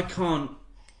 Problem is I can't.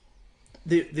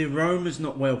 The aroma's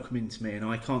not welcoming to me, and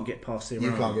I can't get past the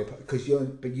aroma. You can't get because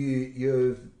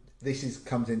this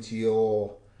comes into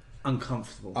your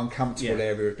uncomfortable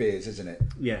area of beers, isn't it?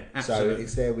 Yeah, absolutely. So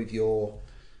it's there with your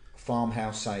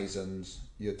farmhouse saisons,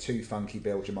 your 2 funky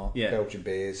Belgian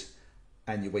beers,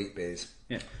 and your wheat beers.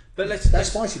 Yeah, but let's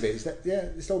spicy beers.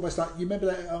 It's almost like you remember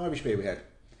that Irish beer we had,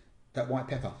 that white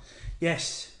pepper.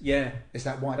 Yes, yeah. It's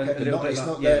that white pepper.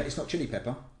 It's not chili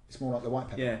pepper. It's more like the white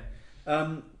pepper. Yeah.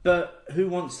 But who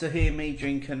wants to hear me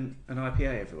drink an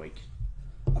IPA every week?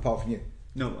 Apart from you.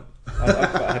 No one. I'd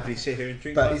quite happily sit here and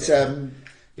drink. But it's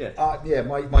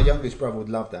my youngest brother would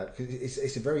love that because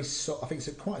it's a very soft. I think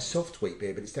it's quite a soft wheat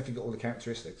beer, but it's definitely got all the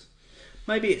characteristics.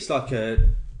 Maybe it's like a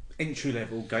entry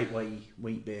level gateway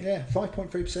wheat beer. Yeah,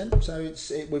 5.3%.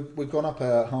 So we've gone up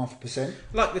 0.5%.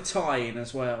 Like the tie-in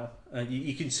as well.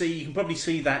 You can probably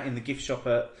see that in the gift shop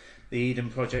at the Eden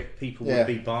Project. People will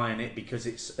be buying it because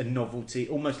it's a novelty,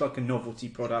 almost like a novelty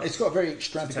product. It's got a very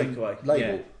extravagant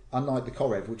label, unlike the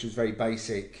Korev, which was very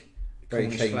basic, very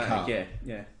clean cut.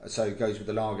 Yeah. So it goes with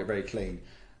the lager, very clean.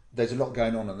 There's a lot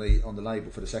going on the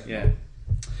label for the second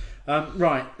one.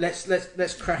 Right,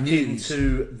 let's crack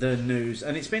into the news,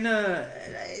 and it's been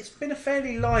a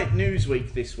fairly light news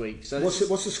week this week. So what's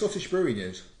the Scottish brewery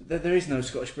news? There is no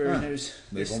Scottish brewery news.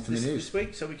 Move on from the news this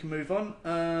week, so we can move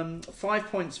on. 5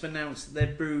 Points have announced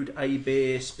they've brewed a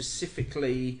beer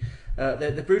specifically.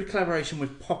 They brewed a collaboration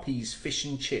with Poppy's Fish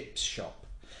and Chips shop,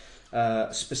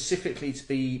 specifically to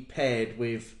be paired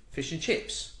with fish and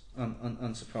chips.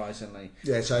 Unsurprisingly.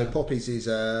 Yeah, so Poppy's is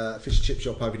a fish and chip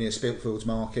shop over near Spiltfields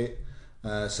Market,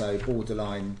 so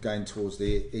borderline going towards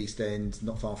the East End,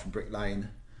 not far from Brick Lane.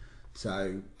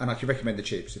 So, and I can recommend the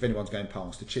chips. If anyone's going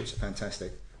past, the chips are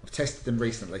fantastic. I've tested them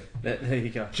recently. There you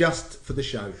go. Just for the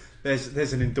show.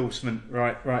 There's an endorsement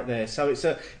right there. So it's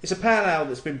a pale ale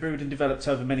that's been brewed and developed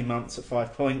over many months at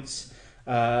 5 points,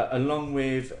 along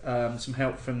with some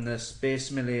help from the beer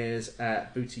sommeliers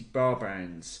at Boutique Bar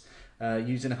Brands,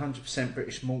 using 100%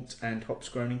 British malt and hops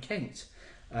grown in Kent.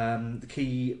 The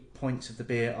key points of the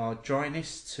beer are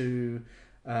dryness to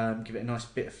give it a nice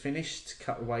bitter finish to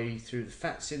cut away through the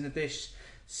fats in the dish,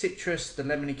 citrus, the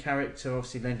lemony character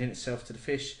obviously lending itself to the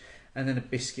fish, and then a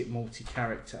biscuit malty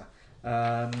character.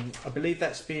 I believe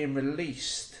that's being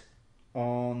released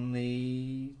on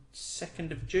the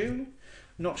 2nd of June.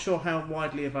 Not sure how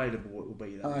widely available it will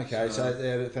be though. Okay, so I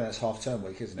think that's half term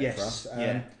week, isn't it, yes, for us?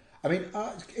 Yeah. I mean,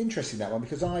 interesting that one,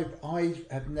 because I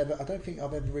don't think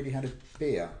I've ever really had a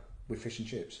beer with fish and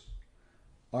chips.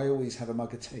 I always have a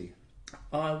mug of tea.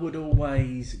 I would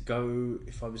always go,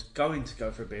 if I was going to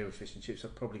go for a beer with fish and chips,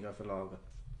 I'd probably go for lager.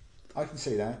 I can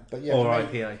see that, but yeah. Or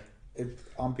IPA.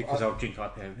 Because I'll drink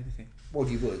IPA with anything. Well,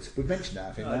 you would. We've mentioned that,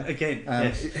 I think. Again,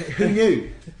 yes. Who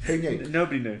knew? Who knew?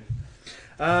 Nobody knew.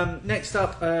 Next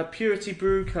up, Purity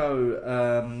Brew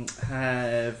Co.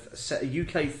 have set a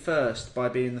UK first by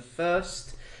being the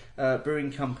first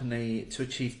brewing company to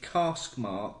achieve cask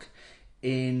mark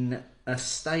in a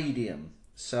stadium.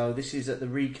 So this is at the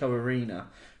Eureka Arena,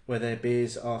 where their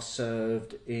beers are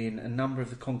served in a number of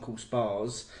the concourse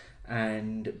bars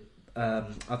and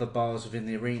other bars within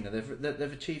the arena.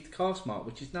 They've achieved the cask mark,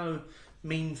 which is no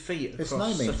mean feat. It's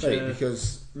no mean feat,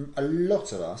 because a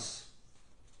lot of us,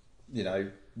 you know,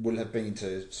 will have been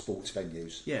to sports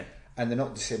venues. Yeah. And they're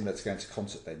not dissimilar to going to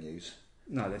concert venues.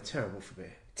 No, they're terrible for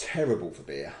beer. Terrible for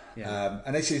beer. Yeah.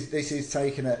 And this is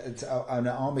taken and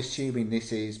I'm assuming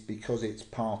this is because it's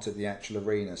part of the actual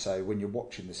arena. So when you're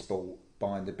watching the sport,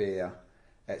 buying the beer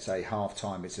at say half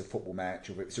time, it's a football match,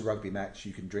 or if it's a rugby match,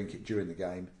 you can drink it during the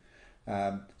game.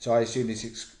 So I assume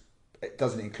it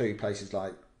doesn't include places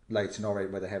like Leyton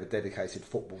Orient, where they have a dedicated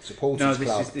football supporters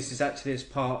club. No, this is actually as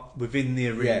part within the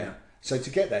arena. Yeah. So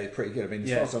to get there is pretty good. I mean, as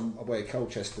Yeah. far as I'm aware,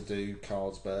 Colchester do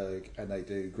Carlsberg and they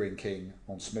do Green King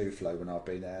on Smooth Flow when I've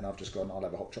been there, and I've just gone, I'll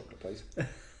have a hot chocolate, please.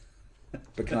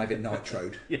 But can I have it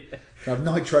nitroed? Yeah. Can I have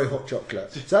nitro hot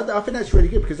chocolate? So I think that's really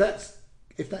good, because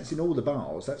if that's in all the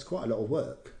bars, that's quite a lot of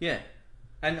work. Yeah.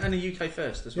 And a UK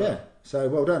first as well. Yeah, so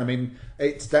well done. I mean,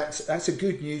 that's a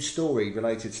good news story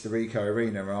related to the Eureka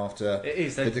Arena after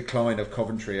the decline of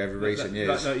Coventry over recent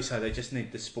years. Like you say, they just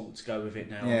need the sport to go with it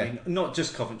now. Yeah. I mean, not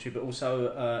just Coventry, but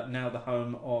also now the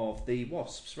home of the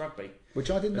Wasps rugby.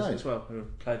 Which I didn't know. As well, who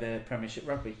play their Premiership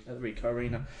rugby at the Eureka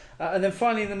Arena. And then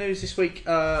finally in the news this week,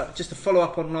 just to follow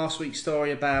up on last week's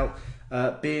story about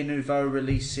Beer Nouveau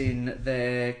releasing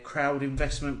their crowd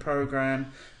investment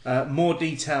programme. More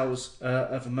details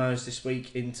have emerged this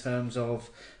week in terms of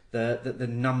the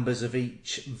numbers of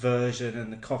each version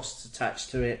and the costs attached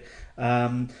to it.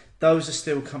 Those are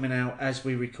still coming out as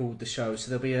we record the show,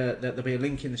 so there'll be a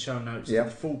link in the show notes to the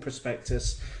full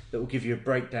prospectus that will give you a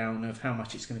breakdown of how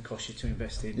much it's going to cost you to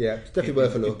invest in. Yeah, it's definitely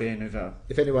worth a look. Beer Nouveau.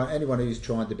 If anyone who's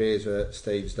tried the beers that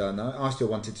Steve's done, I still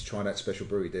wanted to try that special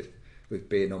brew he did with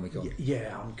Beer Nomicon.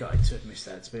 Yeah, I'm gutted to have missed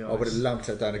that, to be honest. I would have loved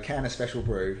to have done a can of special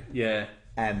brew. Yeah.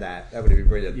 And that would have been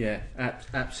brilliant. Yeah,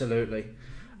 absolutely.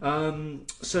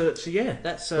 So yeah,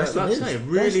 that's like I say,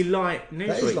 really light news.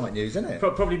 That is light news, isn't it?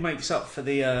 Probably makes up for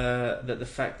the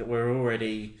fact that we're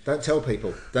already don't tell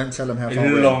people. Don't tell them how far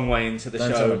a we're long way into the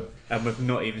show, and we've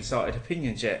not even started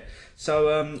opinions yet. So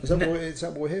is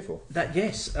that what we're here for? That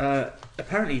yes,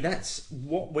 apparently that's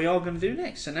what we are going to do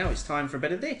next. So now it's time for a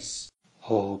bit of this.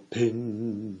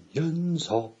 Opinions,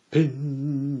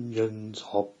 opinions,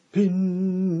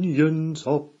 opinions,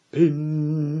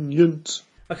 opinions.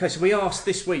 Okay, so we asked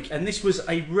this week, and this was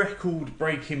a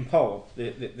record-breaking poll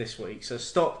this week. So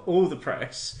stop all the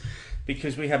press,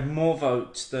 because we had more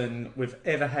votes than we've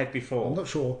ever had before. I'm not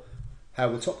sure how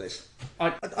we'll top this.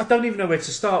 I don't even know where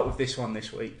to start with this one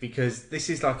this week, because this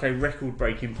is like a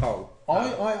record-breaking poll.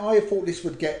 I thought this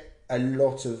would get a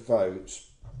lot of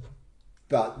votes,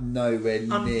 but nowhere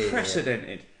near.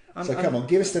 Unprecedented. So come on,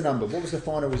 give us the number. What was the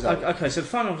final result? Okay, so the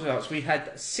final results, we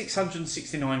had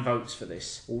 669 votes for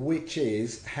this. Which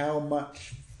is how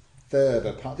much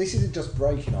further? This isn't just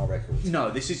breaking our records. No,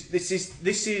 this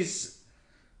is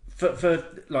for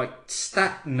like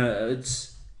stat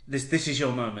nerds. This is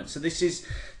your moment. So this is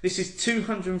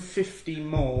 250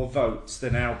 more votes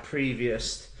than our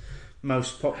previous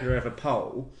most popular ever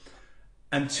poll,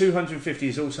 and 250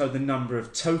 is also the number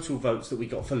of total votes that we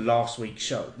got for last week's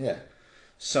show. Yeah.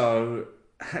 So,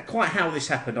 quite how this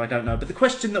happened, I don't know. But the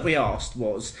question that we asked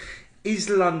was, is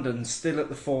London still at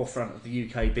the forefront of the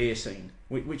UK beer scene?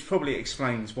 which probably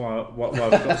explains why we've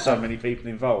got so many people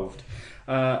involved.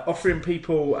 Offering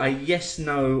people a yes,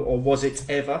 no, or was it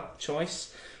ever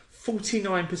choice.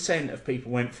 49% of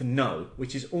people went for no,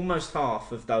 which is almost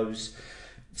half of those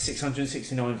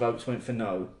 669 votes went for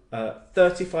no.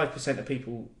 35% of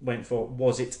people went for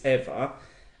was it ever,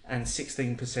 and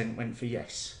 16% went for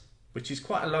yes, which is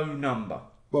quite a low number.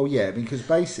 Well, yeah, because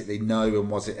basically no and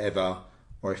was it ever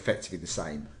are effectively the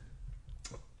same.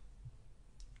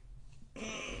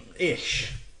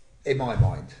 Ish. In my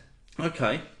mind.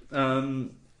 Okay.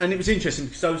 And it was interesting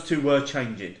because those two were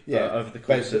changing over the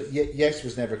course of... Yes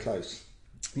was never close.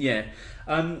 Yeah.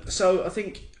 So I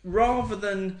think rather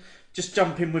than just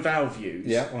jump in with our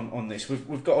views on this,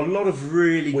 we've got a lot of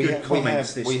really good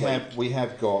comments this week. We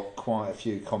have got quite a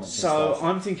few comments. So and stuff.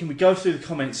 I'm thinking we go through the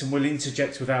comments and we'll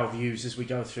interject with our views as we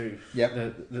go through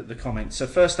the comments. So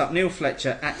first up, Neil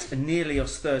Fletcher at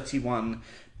Anelios31,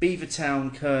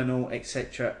 Beavertown, Colonel,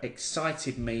 etc.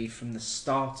 excited me from the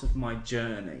start of my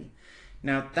journey.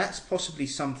 Now that's possibly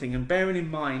something, and bearing in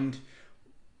mind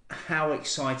how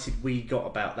excited we got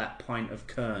about that pint of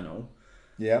Colonel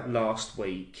last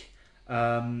week,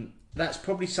 that's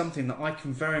probably something that I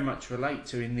can very much relate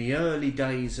to. In the early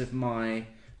days of my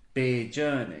beer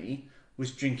journey,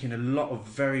 was drinking a lot of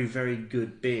very, very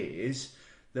good beers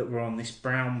that were on this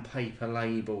brown paper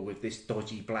label with this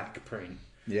dodgy black print.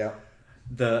 Yeah.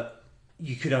 That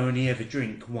you could only ever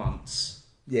drink once.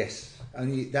 Yes,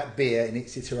 only that beer in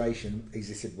its iteration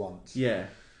existed once. Yeah.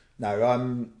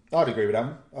 No, I'd agree with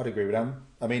them.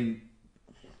 I mean,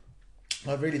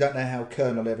 I really don't know how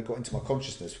Colonel ever got into my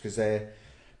consciousness because they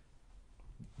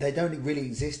don't really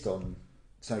exist on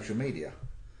social media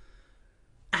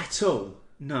at all.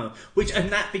 No, and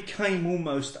that became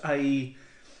almost a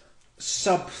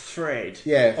sub-thread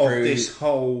of this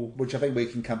whole, which I think we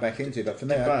can come back into. But for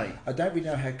me, I don't really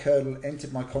know how Colonel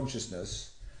entered my consciousness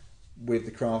with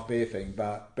the craft beer thing.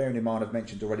 But bearing in mind, I've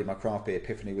mentioned already my craft beer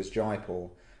epiphany was Jaipur.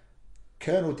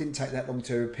 Colonel didn't take that long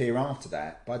to appear after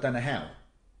that, but I don't know how.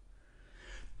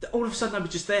 All of a sudden, they were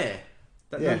just there.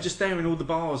 They were just there in all the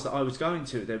bars that I was going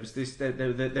to. There was this. There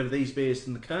were these beers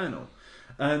from the Colonel,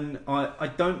 and I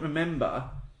don't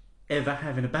remember ever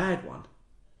having a bad one.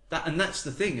 That's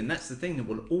the thing that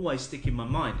will always stick in my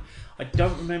mind. I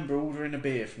don't remember ordering a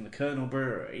beer from the Colonel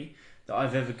Brewery that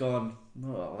I've ever gone,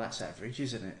 well, that's average,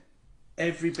 isn't it?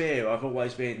 Every beer I've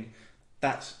always been,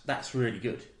 that's really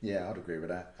good. Yeah, I'd agree with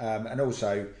that. And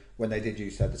also, when they did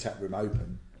used to have the tap room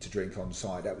open to drink on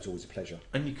site, that was always a pleasure.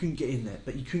 And you couldn't get in there,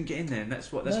 and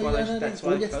that's why all you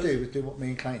have to do was do what me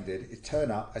and Clayton did, is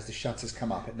turn up as the shutters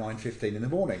come up at 9:15 in the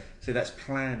morning. So that's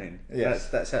planning. Yes.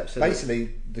 That's absolutely...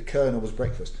 Basically, the Colonel was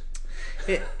breakfast.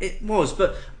 It was,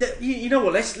 but you know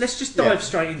what? Let's just dive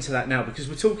straight into that now, because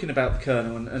we're talking about the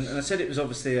Colonel, and I said it was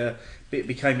obviously it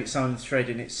became its own thread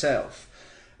in itself.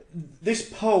 This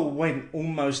poll went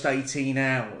almost 18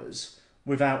 hours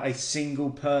without a single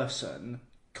person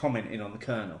commenting on the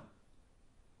Colonel.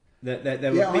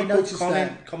 There were people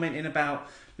commenting about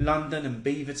London and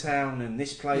Beavertown and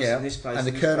this place and this place, and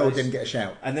the Colonel didn't get a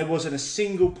shout, and there wasn't a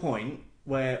single point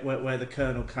where the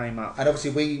Colonel came up. And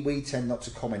obviously we tend not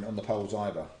to comment on the polls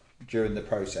either during the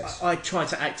process. I try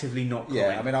to actively not comment.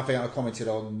 Yeah, I mean, I think I commented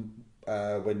on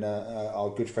when our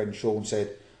good friend Sean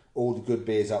said all the good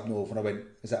beers up north, and I went,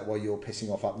 is that why you're pissing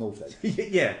off up north then?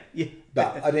 yeah.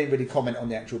 But I didn't really comment on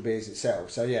the actual beers itself.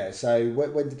 So yeah, so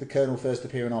when did the Colonel first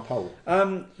appear in our poll?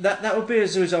 That would be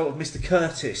as a result of Mr.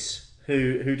 Curtis,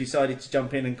 who decided to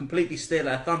jump in and completely steal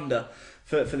our thunder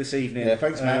for this evening. Yeah,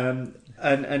 thanks, Matt.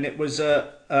 And it was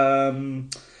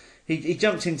he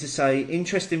jumped in to say,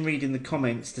 interesting reading the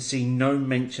comments to see no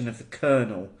mention of the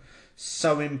Colonel,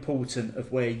 so important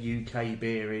of where UK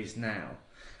beer is now.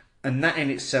 And that in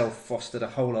itself fostered a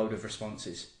whole load of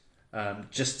responses,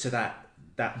 just to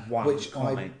that one which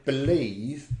comment. I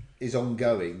believe is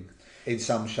ongoing in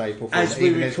some shape or form. As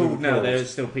we record now, there's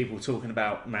still people talking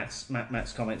about Matt's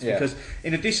comments, because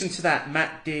in addition to that,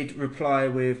 Matt did reply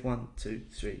with 1, 2,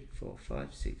 3, 4,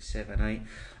 5, 6, 7, 8,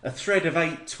 a thread of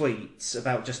 8 tweets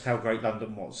about just how great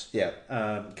London was. Yeah,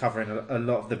 covering a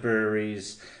lot of the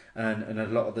breweries and a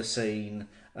lot of the scene,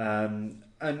 and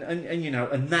you know,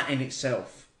 and that in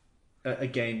itself.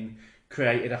 Again,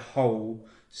 created a whole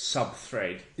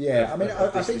sub-thread. Yeah, of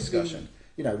I think discussion.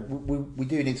 You know, we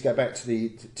do need to go back to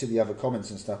the other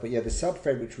comments and stuff. But yeah, the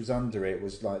sub-thread which was under it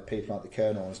was like people like the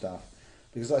Colonel and stuff.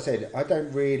 Because like I said, I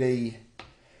can't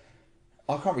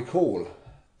recall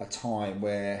a time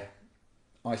where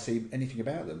I see anything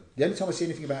about them. The only time I see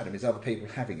anything about them is other people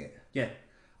having it. Yeah.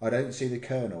 I don't see the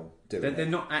Colonel doing it. They're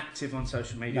not active on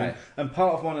social media. No. And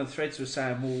part of one of the threads was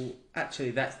saying, well,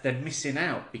 actually, they're missing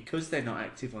out because they're not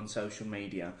active on social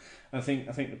media. And I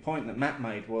think the point that Matt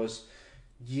made was,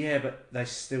 yeah, but they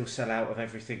still sell out of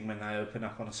everything when they open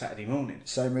up on a Saturday morning.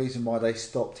 Same reason why they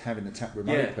stopped having the tap room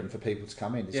open for people to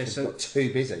come in. It's because it got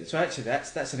too busy. So actually,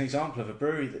 that's an example of a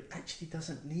brewery that actually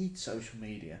doesn't need social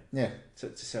media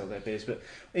to sell their beers. But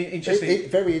interesting,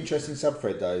 very interesting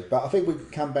subthread though. But I think we can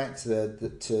come back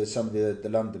to some of the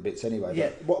London bits anyway.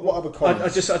 Yeah. But what other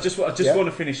comments? I just want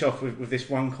to finish off with this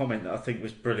one comment that I think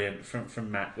was brilliant from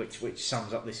Matt, which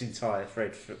sums up this entire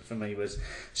thread for me. Was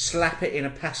slap it in a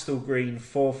pastel green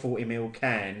 440ml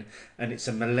can, and it's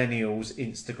a millennial's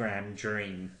Instagram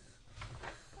dream.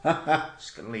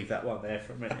 Just going to leave that one there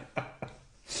for a minute.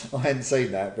 I hadn't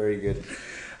seen that. Very good.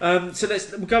 So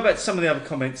we'll go back to some of the other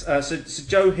comments. So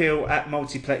Joe Hill at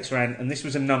Multiplex ran, and this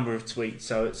was a number of tweets,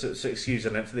 so excuse the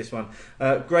length for this one.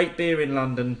 Great beer in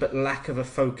London, but lack of a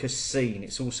focused scene.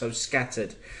 It's also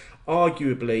scattered.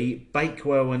 Arguably,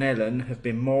 Bakewell and Ellen have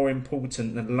been more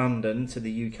important than London to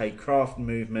the UK craft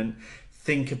movement.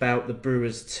 Think about the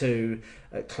Brewers 2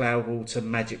 at Cloudwater,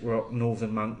 Magic Rock,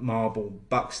 Northern Monk, Marble,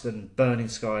 Buxton, Burning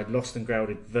Sky, Lost and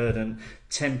Grounded, Verdant,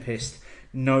 Tempest.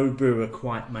 No brewer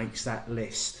quite makes that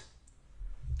list.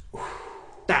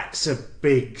 That's a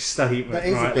big statement. That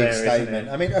is right a big there, statement.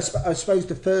 I mean, I suppose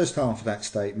the first half of that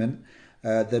statement,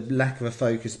 the lack of a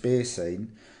focused beer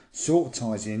scene, sort of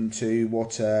ties into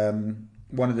what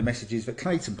one of the messages that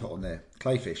Clayton put on there,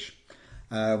 Clayfish,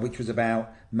 which was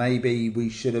about maybe we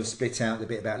should have split out the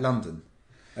bit about London,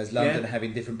 as London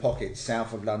having different pockets,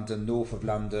 south of London, north of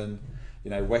London,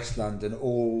 West London,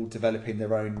 all developing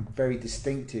their own very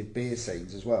distinctive beer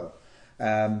scenes as well.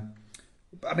 I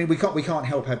mean, we can't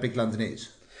help how big London is.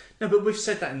 No, but we've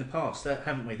said that in the past,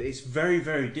 haven't we? That it's very,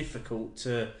 very difficult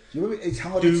to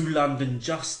do London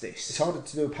justice. It's harder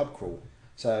to do a pub crawl.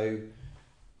 So,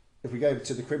 if we go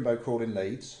to the Crimbo crawl in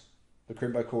Leeds, the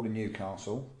Crimbo crawl in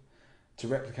Newcastle, to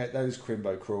replicate those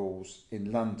Crimbo crawls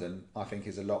in London, I think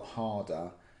is a lot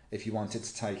harder if you wanted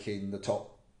to take in the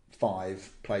top 5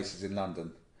 places in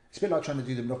London. It's a bit like trying to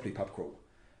do the Monopoly pub crawl.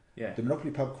 Yeah. The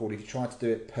Monopoly pub crawl, if you try to do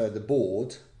it per the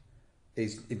board,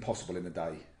 is impossible in a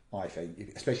day, I think,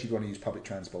 especially if you want to use public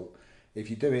transport.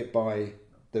 If you do it by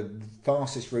the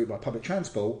fastest route by public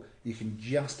transport, you can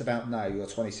just about know your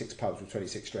 26 pubs with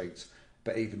 26 streets.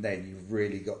 But even then, you've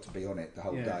really got to be on it the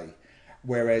whole day.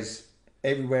 Whereas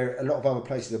everywhere, a lot of other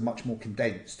places are much more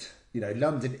condensed.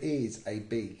 London is a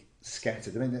big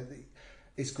scattered. I mean,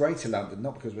 it's greater London,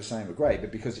 not because we're saying we're great,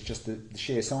 but because it's just the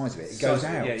sheer size of it. It goes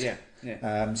out.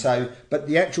 Yeah. But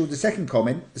the second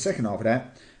comment, the second half of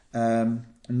that,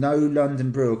 no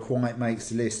London brewer quite makes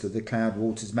the list of the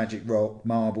Cloudwaters, Magic Rock,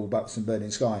 Marble, Buxton,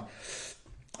 Burning Sky.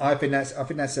 I think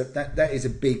that is a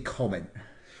big comment.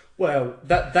 Well,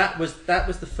 that was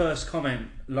the first comment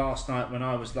last night when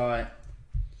I was like,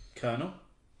 Colonel,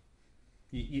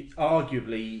 you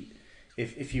arguably,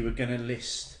 if you were going to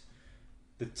list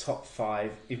the top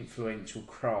 5 influential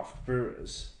craft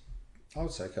brewers, I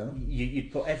would say Colonel.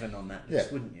 You'd put Evan on that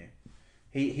list, wouldn't you?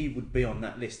 He would be on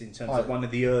that list in terms of one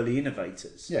of the early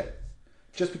innovators. Yeah.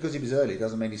 Just because he was early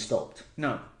doesn't mean he stopped.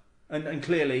 No. And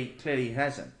clearly he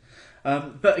hasn't.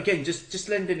 But again, just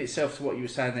lending itself to what you were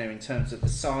saying there in terms of the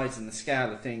size and the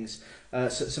scale of things.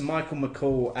 So Michael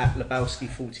McCall at Lebowski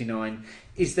 49.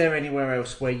 Is there anywhere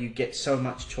else where you get so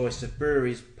much choice of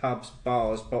breweries, pubs,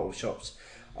 bars, bottle shops?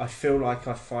 I feel like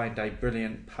I find a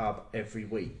brilliant pub every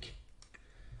week.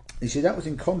 You see, that was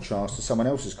in contrast to someone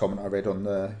else's comment I read on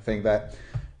the thing that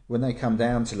when they come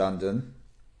down to London,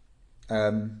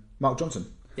 Mark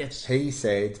Johnson. Yes. He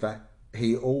said that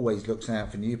he always looks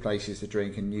out for new places to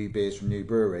drink and new beers from new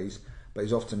breweries, but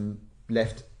he's often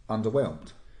left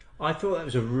underwhelmed. I thought that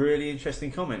was a really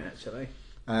interesting comment, actually.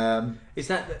 Is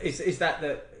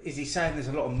he saying there's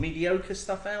a lot of mediocre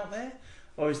stuff out there,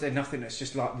 or is there nothing that's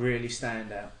just like really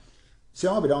stand out? See,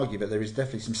 I would argue that there is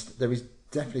definitely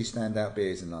standout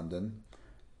beers in London,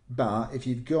 but if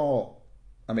you've got,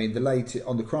 I mean,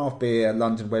 on the craft beer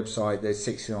London website, there's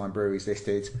 69 breweries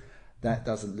listed. That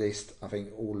doesn't list, I think,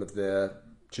 all of the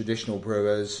traditional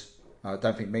brewers. I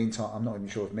don't think Meantime. I'm not even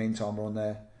sure if Meantime were on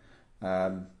there.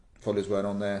 Fuller's weren't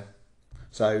on there.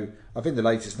 So I think the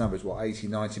latest number is 80,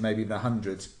 90, maybe even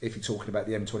 100 if you're talking about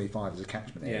the M25 as a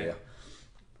catchment area.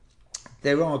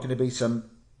 There are going to be some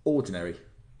ordinary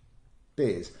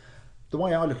beers. The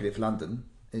way I look at it for London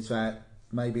is that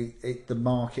maybe the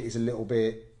market is a little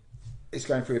bit, it's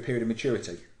going through a period of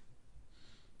maturity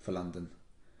for London.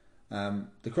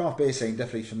 The craft beer scene,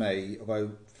 definitely for me,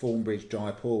 although Thornbridge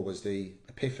Jaipur was the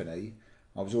epiphany,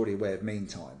 I was already aware of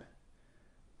Meantime.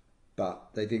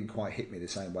 but they didn't quite hit me the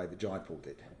same way that Jaipur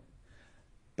did.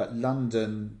 But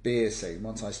London beer scene,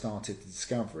 once I started to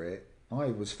discover it, I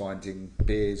was finding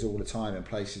beers all the time and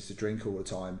places to drink all the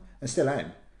time, and still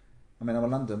am. I mean, I'm a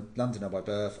Londoner by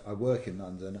birth. I work in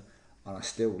London, and I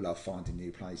still love finding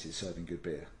new places serving good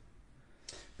beer.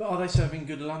 But are they serving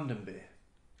good London beer?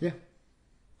 Yeah.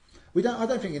 I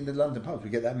don't think in the London pubs we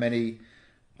get that many.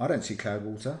 I don't see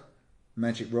Cloudwater,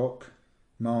 Magic Rock,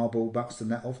 Marble, Buxton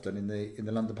that often in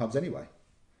the London pubs anyway.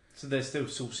 So they're still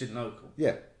sourcing local?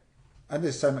 Yeah. And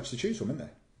there's so much to choose from, isn't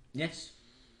there? Yes.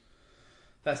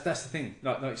 That's the thing.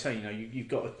 Like you say, you've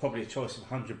got probably a choice of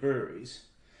 100 breweries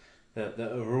that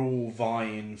are all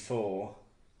vying for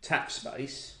tap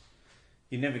space.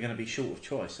 You're never going to be short of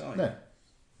choice, are you? No.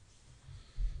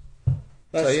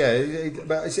 So yeah,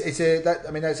 but that's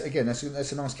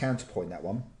a nice counterpoint, that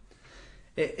one.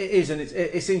 It is, and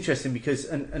it's interesting because,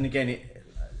 and again, it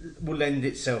will lend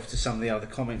itself to some of the other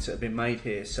comments that have been made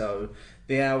here. So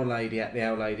the Owl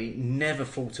Lady never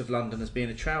thought of London as being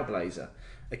a trailblazer,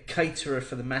 a caterer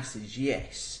for the masses,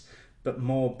 yes, but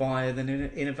more buyer than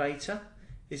an innovator.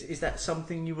 Is that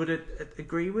something you would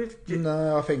agree with?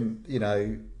 No, I think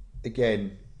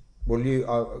again,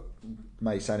 I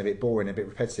may sound a bit boring, a bit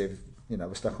repetitive.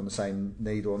 We're stuck on the same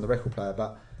needle on the record player,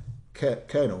 but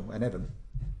Colonel and Evan,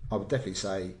 I would definitely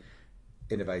say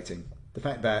innovating. The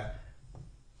fact that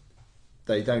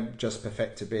they don't just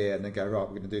perfect a beer and then go, right,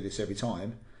 we're going to do this every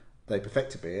time. They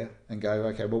perfect a beer and go,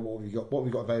 okay, well, what have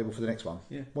we got available for the next one?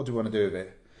 Yeah. What do we want to do with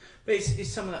it? But it's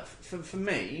some of that. For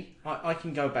me, I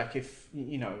can go back I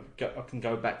can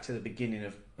go back to the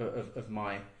beginning of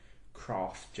my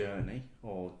craft journey,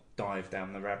 or dive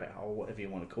down the rabbit hole, whatever you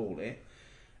want to call it.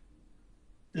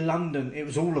 London, it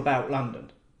was all about London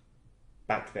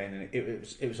back then, and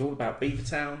it was all about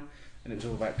Beavertown, and it was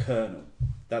all about Colonel.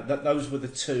 Those were the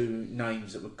two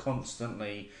names that were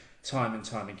constantly, time and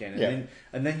time again.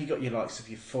 And then you got your likes of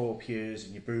your Four Pures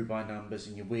and your Brew by Numbers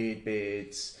and your Weird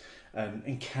Beards,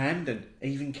 and Camden.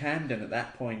 Even Camden at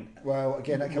that point. Well,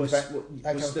 again, that comes back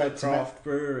to craft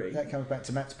brewery. That comes back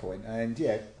to Matt's point, and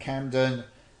Camden,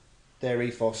 their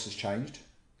ethos has changed.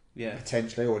 Yeah,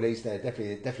 potentially, or at least they're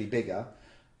definitely bigger.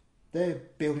 They're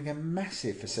building a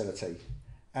massive facility,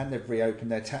 and they've reopened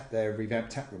their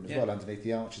revamped tap room as well underneath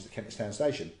the arches at Kentish Town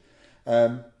Station.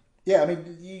 I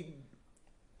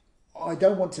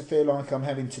don't want to feel like I'm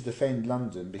having to defend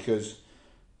London, because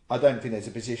I don't think there's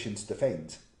a position to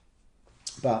defend.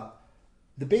 But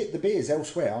the beers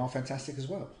elsewhere are fantastic as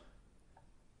well.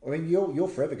 I mean, you're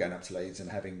forever going up to Leeds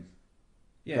and having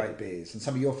great beers, and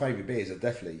some of your favourite beers are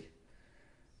definitely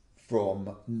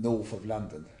from north of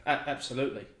London.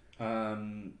 Absolutely.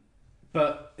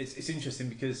 But it's interesting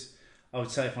because I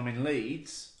would say if I'm in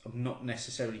Leeds, I'm not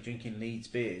necessarily drinking Leeds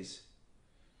beers.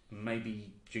 I'm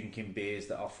maybe drinking beers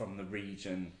that are from the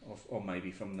region, or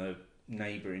maybe from the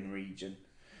neighbouring region.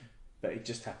 But it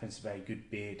just happens to be a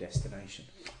good beer destination.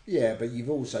 Yeah, but you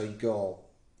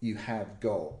have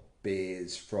got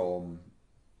beers from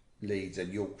Leeds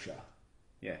and Yorkshire.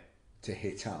 Yeah. To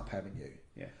hit up, haven't you?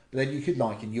 Yeah. But then you could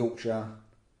liken Yorkshire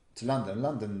to London.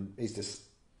 London is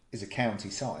a county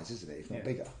size, isn't it? If not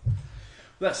bigger.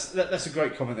 Well, that's a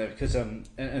great comment there, because and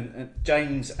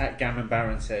James at Gammon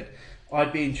Baron said,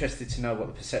 I'd be interested to know what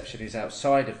the perception is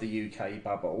outside of the UK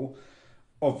bubble.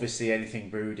 Obviously, anything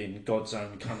brewed in God's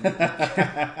own county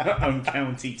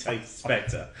tastes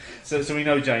better. So we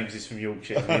know James is from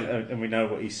Yorkshire, and we know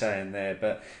what he's saying there.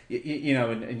 But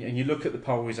and you look at the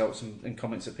poll results and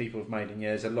comments that people have made, and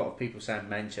there's a lot of people saying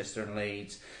Manchester and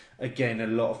Leeds. Again, a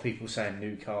lot of people saying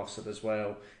Newcastle as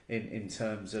well. In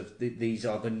terms of these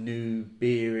are the new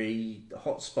beery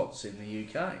hotspots in the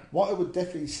UK. What I would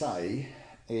definitely say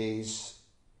is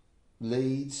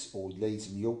Leeds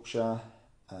and Yorkshire.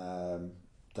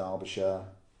 Derbyshire,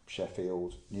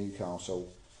 Sheffield,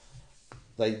 Newcastle,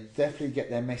 they definitely get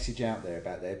their message out there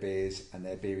about their beers and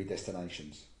their beery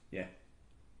destinations. Yeah.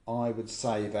 I would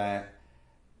say that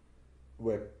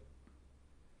we're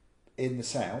in the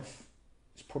south,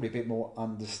 it's probably a bit more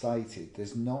understated.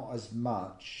 There's not as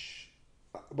much,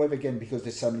 whether again because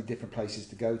there's so many different places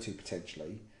to go to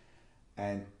potentially,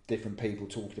 and different people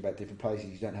talking about different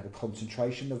places, you don't have a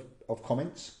concentration of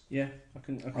comments. Yeah, I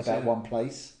can about one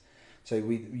place. So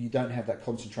you don't have that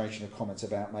concentration of comments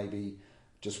about maybe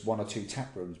just one or two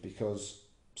tap rooms, because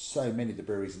so many of the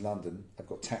breweries in London have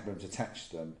got tap rooms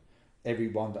attached to them. Every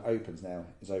one that opens now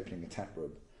is opening a tap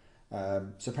room.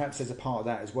 So perhaps there's a part of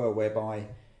that as well, whereby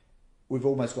we've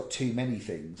almost got too many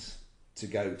things to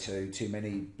go to, too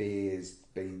many beers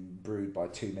being brewed by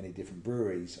too many different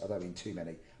breweries. I don't mean too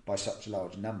many, by such a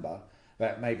large number,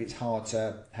 that maybe it's hard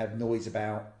to have noise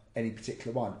about any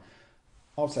particular one.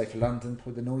 I'd say for London,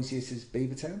 probably the noisiest is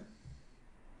Beavertown.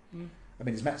 I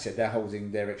mean, as Matt said, they're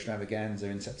holding their extravaganza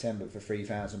in September for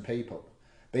 3,000 people.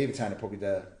 Beavertown are probably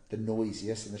the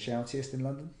noisiest and the shoutiest in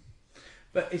London.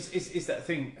 But is that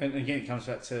thing, and again it comes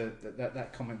back to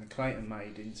that comment that Clayton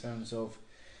made in terms of,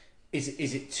 is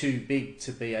it too big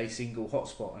to be a single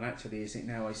hotspot, and actually is it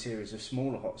now a series of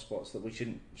smaller hotspots that we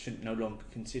shouldn't no longer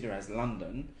consider as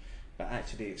London, but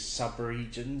actually it's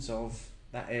sub-regions of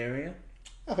that area?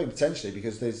 I think potentially,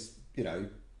 because there's, the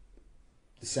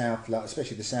South,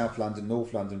 especially the South London,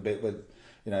 North London bit, where,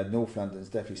 North London's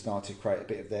definitely started to create a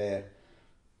bit of their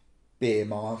beer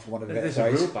mile, for one of the better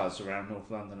There's days. a real buzz around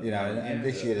North London. And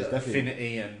this year there's definitely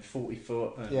Affinity and 40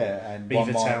 Foot and and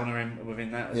Beavertown are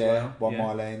within that as well. 1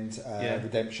 Mile End,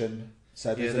 Redemption.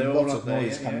 So there's a they're lot all of up there,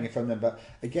 noise coming in from them. But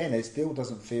again, it still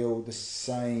doesn't feel the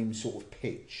same sort of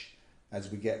pitch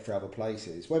as we get for other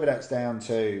places. Whether that's down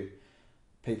to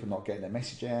people not getting their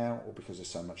message out or because there's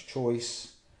so much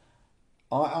choice.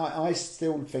 I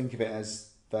still think of it as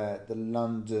that the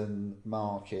London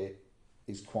market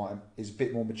is a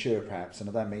bit more mature, perhaps, and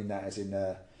I don't mean that as in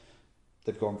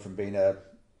they've gone from being a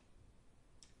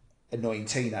annoying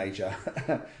teenager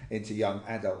into young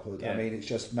adulthood. I mean, it's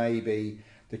just maybe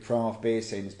the craft beer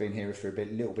scene has been here for a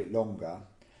little bit longer,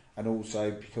 and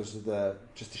also because of the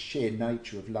sheer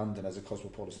nature of London as a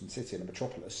cosmopolitan city and a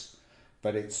metropolis,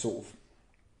 but it's sort of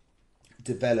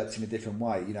developed in a different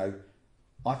way.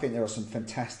 I think there are some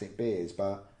fantastic beers,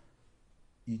 but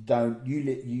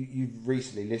you've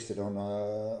recently listed on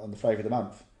the flavour of the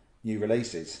month new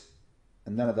releases,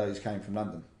 and none of those came from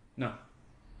London. No.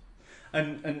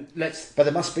 And let's. But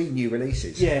there must be new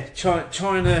releases. Yeah, trying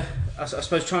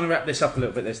to wrap this up a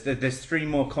little bit. There's 3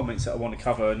 more comments that I want to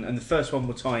cover, and the first one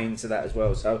will tie into that as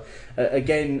well. So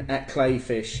again, at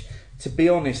Clayfish, to be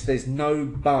honest, there's no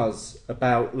buzz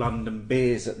about London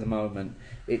beers at the moment.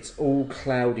 It's all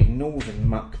cloudy northern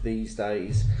muck these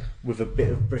days with a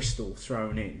bit of Bristol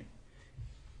thrown in.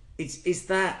 Is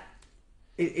that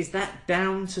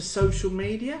down to social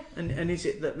media? And is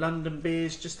it that London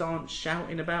beers just aren't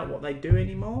shouting about what they do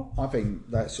anymore? I think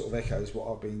that sort of echoes what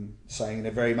I've been saying in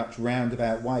a very much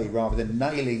roundabout way, rather than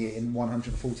nailing it in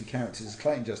 140 characters as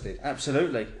Clayton just did.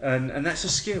 Absolutely, and that's a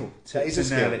skill. That is a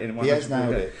skill. Nail it in he has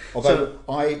nailed it. Although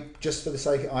just for the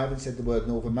sake, I haven't said the word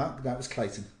Northern Muck. That was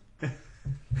Clayton.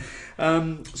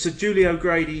 So Julie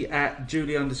O'Grady at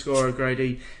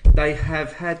Julie_O'Grady, they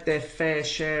have had their fair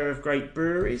share of great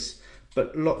breweries,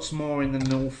 but lots more in the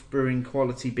north brewing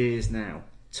quality beers now.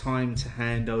 Time to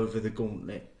hand over the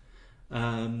gauntlet.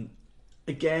 Again,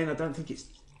 I don't think it's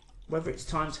whether it's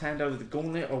time to hand over the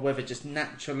gauntlet or whether just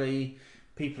naturally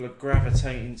people are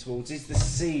gravitating towards. Is the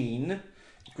scene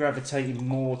gravitating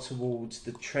more towards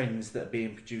the trends that are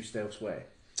being produced elsewhere?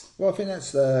 Well, I think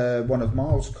that's one of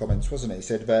Miles' comments, wasn't it? He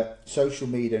said that social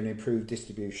media and improved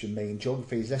distribution mean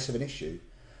geography is less of an issue.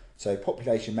 So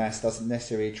population mass doesn't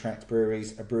necessarily attract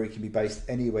breweries. A brewery can be based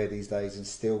anywhere these days and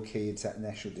still key into that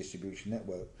national distribution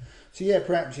network. So yeah,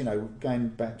 perhaps, going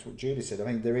back to what Julie said, I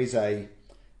think there is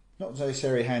not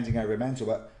necessarily handing over a mantle,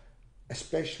 but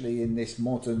especially in this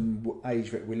modern age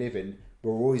that we live in,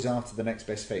 we're always after the next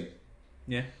best thing.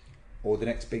 Yeah. Or the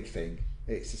next big thing.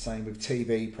 It's the same with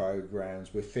TV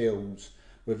programmes, with films.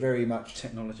 We're very much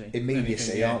technology,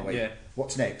 immediacy, aren't we? Yeah.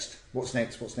 What's next? What's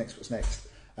next? What's next? What's next?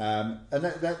 And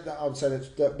that I would say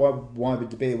that why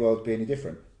would the beer world be any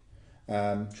different?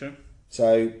 True.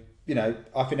 So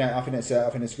I think it's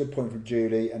a good point from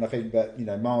Julie, and I think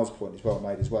that Miles' point is well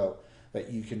made as well. That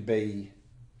you can be,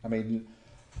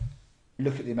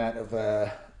 look at the amount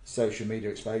of social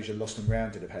media exposure Lost and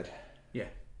Grounded have had. Yeah.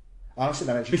 I still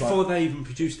haven't actually before they even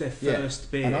produced their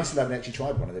first beer. And I still haven't actually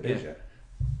tried one of their beers yet.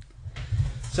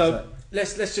 So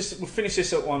let's we'll finish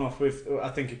this up one off with I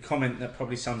think a comment that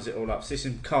probably sums it all up. So this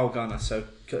is Carl Gunner. So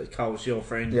Carl's your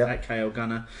friend at KL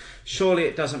Gunner. Surely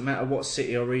it doesn't matter what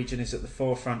city or region is at the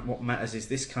forefront. What matters is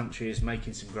this country is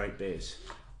making some great beers.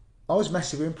 I was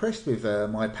massively impressed with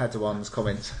my Padawan's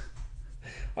comment.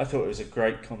 I thought it was a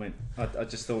great comment. I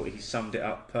just thought he summed it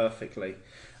up perfectly.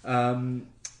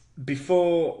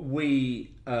 Before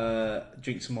we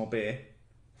drink some more beer,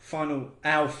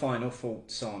 our final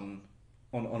thoughts on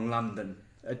London.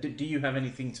 Do you have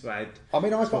anything to add? I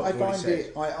find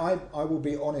it. I will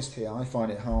be honest here. I find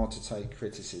it hard to take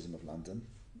criticism of London,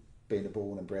 being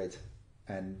born and bred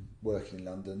and working in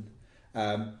London.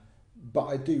 But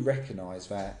I do recognise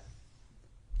that,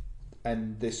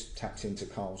 and this taps into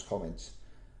Carl's comments.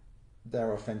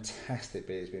 There are fantastic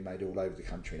beers being made all over the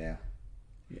country now.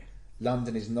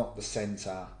 London is not the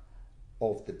centre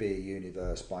of the beer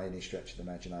universe by any stretch of the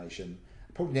imagination.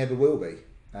 Probably never will be,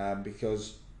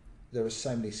 because there are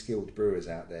so many skilled brewers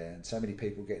out there, and so many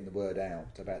people getting the word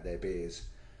out about their beers,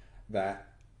 that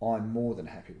I'm more than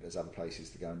happy that there's other places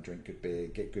to go and drink good beer,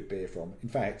 get good beer from. In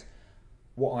fact,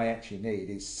 what I actually need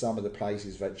is some of the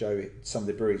places that some of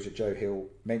the breweries that Joe Hill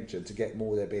mentioned, to get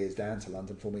more of their beers down to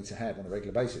London for me to have on a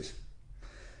regular basis.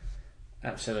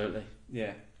 Absolutely,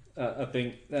 yeah. I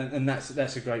think, and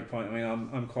that's a great point. I mean,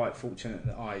 I'm quite fortunate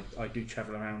that I do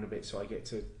travel around a bit, so I get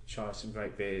to try some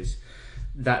great beers.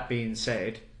 That being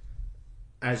said,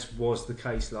 as was the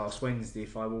case last Wednesday,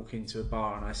 if I walk into a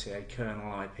bar and I see a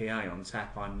Colonel IPA on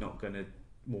tap, I'm not going to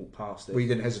walk past it. Well, you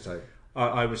didn't hesitate.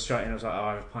 I was straight in. I was like,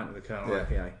 I have a pint of the Colonel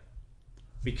IPA,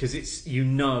 because it's, you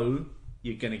know,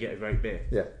 you're going to get a great beer.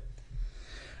 Yeah.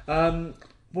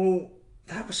 Well,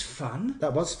 that was fun.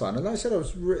 That was fun, and like I said,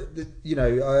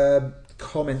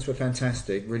 comments were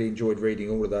fantastic. Really enjoyed reading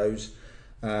all of those,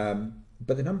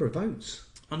 but the number of votes.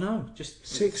 I know, just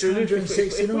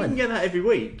 669. If we can get that every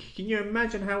week, can you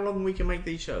imagine how long we can make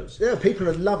these shows? Yeah, people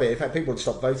would love it. In fact, people would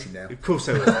stop voting now. Of course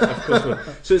they will. Of course they will.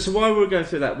 So while we were going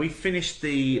through that, we finished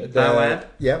the Baobab.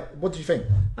 Yeah. What did you think?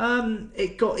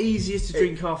 It got easier to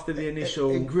drink after the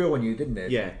initial. It grew on you, didn't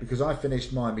it? Yeah. Because I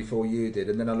finished mine before you did,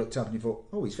 and then I looked up and you thought,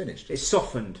 oh, he's finished. It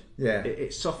softened. Yeah.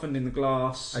 It softened in the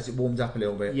glass as it warmed up a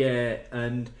little bit. Yeah,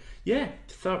 and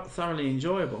thoroughly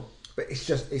enjoyable. But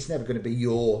it's never going to be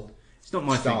your. It's not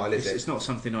my style, thing. is it? It's not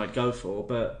something I'd go for,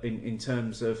 but in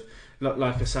terms of,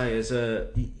 like I say, as a,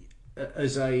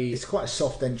 it's quite a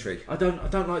soft entry. I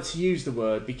don't like to use the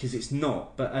word because it's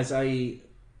not, but as a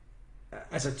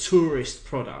tourist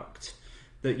product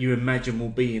that you imagine will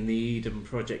be in the Eden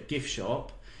Project gift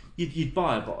shop, you'd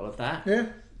buy a bottle of that. Yeah.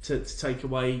 To take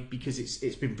away, because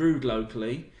it's been brewed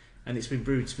locally and it's been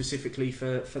brewed specifically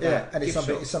for that. Yeah, and it's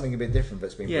something a bit different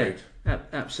that's been brewed.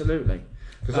 Absolutely.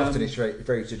 Because often it's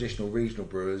very traditional regional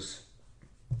brewers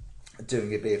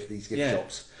doing a beer for these gift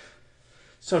shops.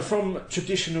 So from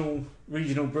traditional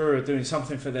regional brewer doing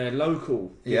something for their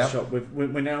local gift shop,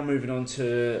 we're now moving on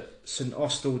to St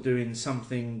Austell doing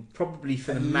something probably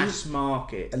for the mass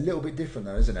market. A little bit different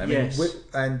though, isn't it?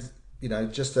 I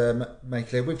mean, just to make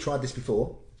clear, we've tried this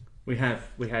before. We had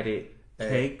it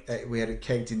kegged. We had it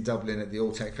kegged in Dublin at the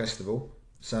Alltech Festival.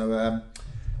 So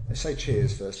let's say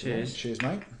cheers first. Cheers. Cheers,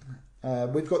 mate.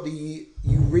 We've got the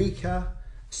Eureka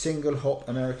single hop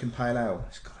American Pale Ale.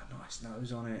 It's got a nice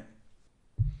nose on it.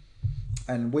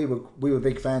 And we were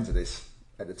big fans of this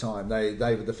at the time. They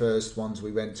were the first ones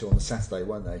we went to on the Saturday,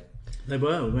 weren't they? They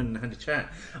were. We went and had a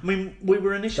chat. I mean, we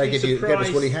were initially surprised. They gave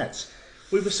us woolly hats.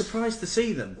 We were surprised to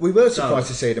see them. We were surprised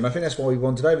to see them. I think that's why we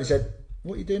wandered over and said,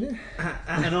 what are you doing here?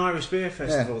 At an Irish beer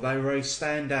festival, they were a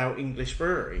standout English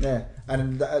brewery. Yeah,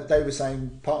 and they were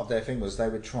saying part of their thing was they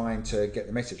were trying to get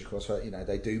the message across that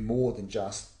they do more than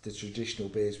just the traditional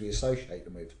beers we associate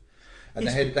them with. And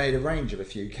they had a range of a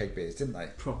few keg beers, didn't they?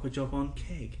 Proper job on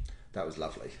keg. That was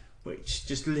lovely. Which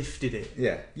just lifted it.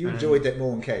 Yeah, you enjoyed that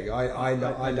more on keg. I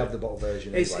love the bottle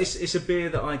version. It's a beer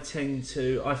that I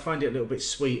find it a little bit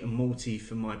sweet and malty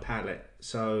for my palate.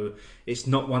 So it's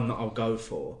not one that I'll go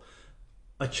for.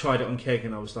 I tried it on keg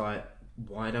and I was like,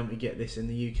 why don't we get this in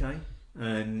the UK?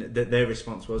 And their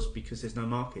response was because there's no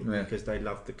market, because they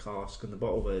love the cask and the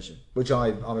bottle version. Which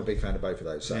I'm a big fan of both of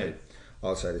those, so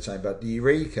I'll say the same. But the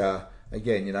Eureka,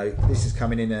 again, this is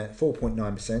coming in at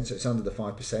 4.9%, so it's under the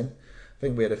 5%. I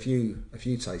think we had a few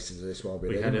tastings of this while we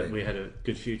were there. We had a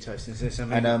good few tastings of this. I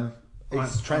mean, and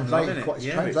it's translated quite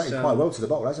well to the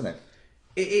bottle, hasn't it?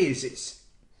 It is.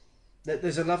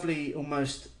 There's a lovely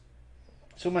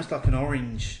it's almost like an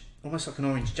orange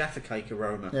Jaffa cake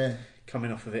aroma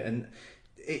coming off of it, and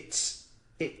it's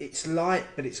light,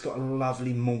 but it's got a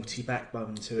lovely malty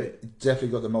backbone to it. It's definitely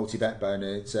got the malty backbone.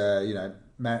 It's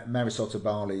Marisotta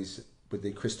barleys with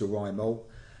the crystal rye malt.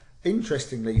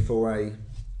 Interestingly, for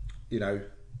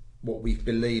what we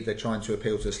believe they're trying to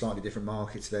appeal to a slightly different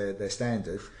market to their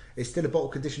standard, it's still a bottle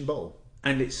conditioned bottle,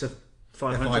 and it's a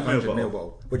 500 ml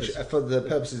bottle, which for the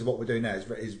purposes of what we're doing now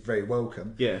is very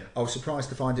welcome. Yeah, I was surprised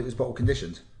to find it was bottle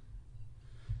conditioned.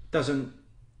 Doesn't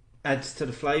add to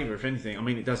the flavour, if anything. I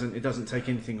mean, it doesn't take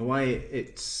anything away.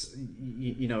 It's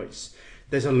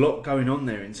there's a lot going on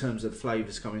there in terms of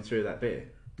flavours coming through that beer.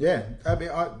 Yeah, I mean,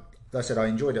 like I said, I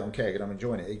enjoyed it on keg and I'm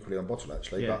enjoying it equally on bottle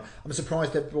actually. But I'm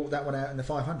surprised they brought that one out in the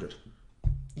 500.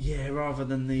 Yeah, rather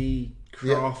than the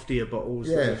craftier bottles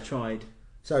that we've tried.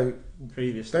 So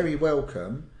previously, very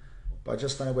welcome, but I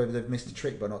just don't know whether they've missed a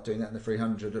trick by not doing that in the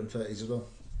 330s as well.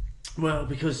 Well,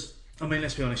 because I mean,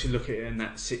 let's be honest, you look at it and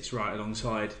that sits right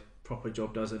alongside Proper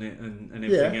Job, doesn't it, and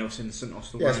everything else in the St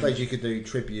Austell range. I suppose you could do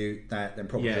Tribute, that, then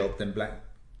Proper Job, then Black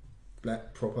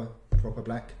Proper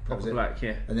Black, Proper Black,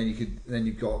 yeah. And then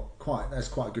you've got quite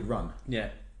a good run. Yeah.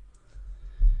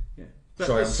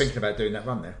 Sorry, I'm thinking about doing that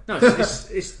run there. No,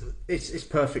 it's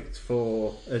perfect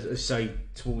for, as say,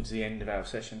 towards the end of our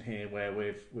session here, where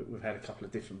we've had a couple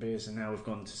of different beers, and now we've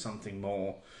gone to something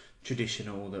more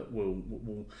traditional that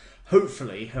will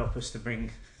hopefully help us to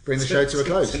bring the show to a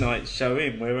close. Tonight's show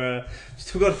in. We're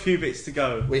still got a few bits to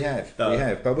go. We have,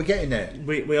 but we're getting there.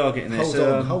 We are getting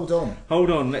there. Hold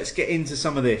on. Let's get into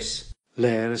some of this.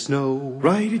 Let us know,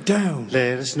 write it down.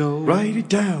 Let us know, write it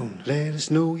down. Let us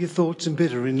know your thoughts and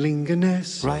bitter and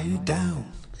lingerness. Write it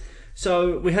down.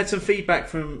 So we had some feedback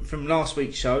from last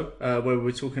week's show where we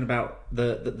were talking about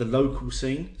the local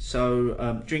scene.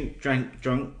 So Drink Drank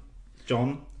Drunk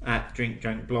John at Drink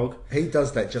Drank Blog. He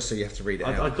does that just so you have to read it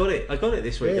out. I got it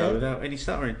this week though, without any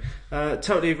stuttering.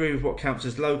 Totally agree with what counts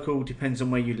as local, depends on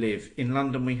where you live. In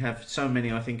London we have so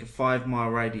many, I think a 5-mile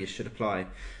radius should apply.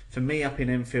 For me up in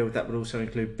Enfield that would also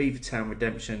include Beavertown,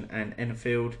 Redemption and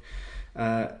Enfield.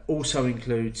 Also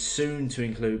soon to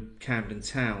include Camden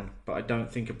Town, but I don't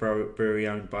think a brewery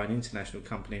owned by an international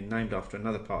company and named after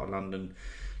another part of London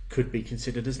could be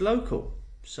considered as local.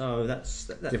 So that's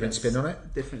different spin on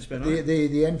it. Different spin on it.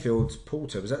 The Enfield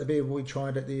Porter, was that the beer we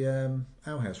tried at the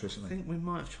Ale House recently? I think we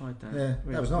might have tried that. Yeah,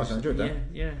 that was nice. I enjoyed that.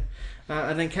 Yeah.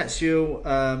 And then Catsuel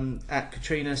at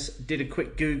Katrina's did a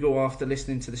quick Google after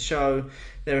listening to the show.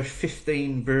 There are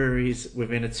 15 breweries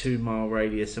within a 2-mile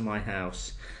radius of my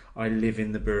house. I live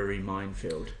in the brewery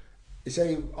minefield.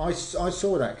 See, I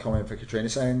saw that comment for Katrina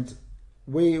saying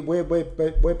we're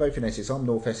both in Essex. I'm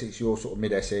North Essex. You're sort of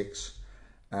mid Essex.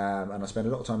 And I spend a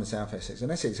lot of time in South Essex.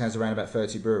 And Essex has around about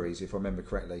 30 breweries, if I remember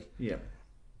correctly. Yeah.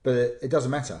 But it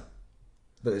doesn't matter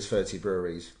that there's 30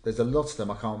 breweries. There's a lot of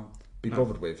them I can't be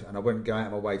bothered with, and I wouldn't go out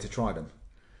of my way to try them.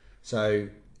 So,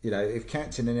 if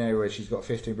Kat's in an area where she's got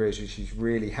 15 breweries which she's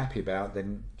really happy about,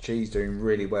 then she's doing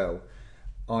really well.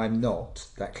 I'm not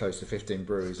that close to 15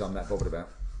 breweries I'm that bothered about.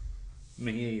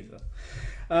 Me either.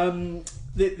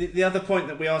 The other point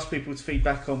that we asked people to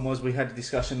feedback on was we had a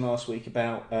discussion last week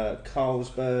about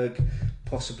Carlsberg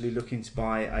possibly looking to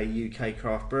buy a UK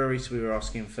craft brewery, so we were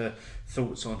asking for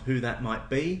thoughts on who that might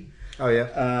be. Oh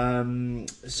yeah.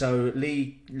 So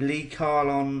Lee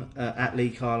Carlon at Lee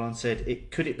Carlon said,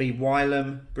 could it be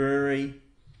Wylam Brewery?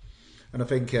 And I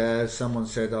think someone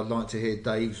said I'd like to hear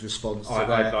Dave's response to that.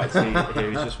 I'd like to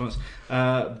hear his response.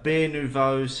 Beer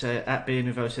Nouveau said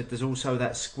there's also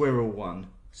that squirrel one.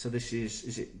 So this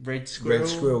is it Red Squirrel? Red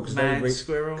Squirrel,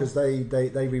 Squirrel? Because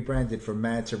they rebranded from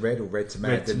Mad to Red or Red to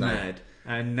Mad, Red didn't to they? Mad,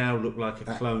 and now look like a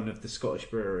clone of the Scottish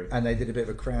brewery. And they did a bit of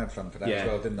a crowd fund for that as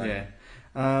well, didn't they?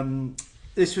 Yeah.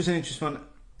 This was an interesting one.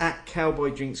 At Cowboy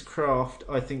Drinks Craft,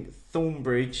 I think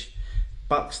Thornbridge,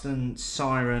 Buxton,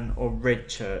 Siren or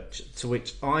Redchurch, to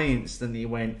which I instantly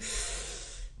went,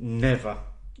 never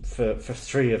for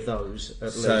 3 of those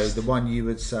at least. So the one you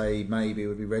would say maybe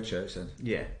would be Redchurch then?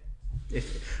 Yeah.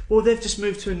 Well, they've just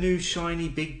moved to a new shiny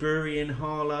big brewery in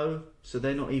Harlow, so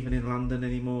they're not even in London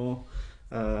anymore.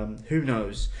 Who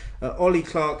knows? Ollie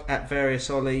Clark at Various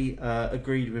Ollie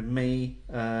agreed with me,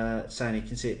 saying he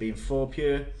can see it being 4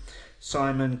 Pure.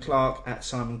 Simon Clark at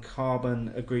Simon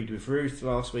Carbon agreed with Ruth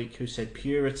last week, who said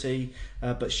Purity,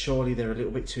 but surely they're a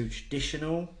little bit too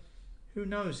traditional. Who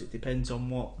knows? It depends on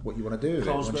what you want to do with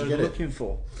it once you Carlsberg get are it. looking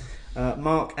for.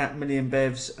 Mark at Million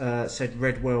Bevs said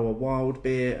Redwell or Wild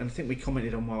Beer, and I think we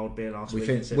commented on Wild Beer last week.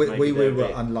 And said we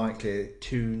were unlikely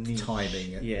too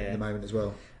timing at the moment as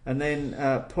well. And then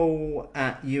Paul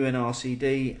at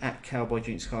UNRCD at Cowboy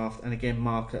Drinks Craft, and again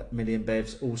Mark at Million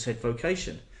Bevs all said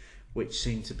Vocation, which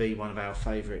seemed to be one of our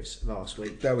favourites last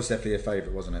week. That was definitely a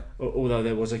favourite, wasn't it? Although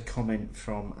there was a comment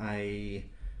from a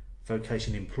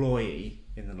Vocation employee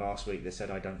in the last week that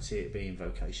said, I don't see it being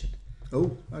Vocation.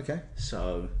 Oh, okay.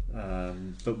 So,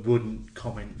 but wouldn't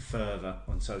comment further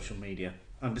on social media.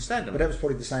 Understandable. But that was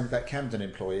probably the same with that Camden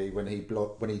employee when he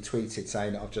tweeted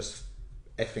saying, I've just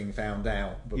effing found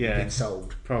out, but we've been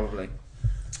sold. Probably.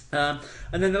 And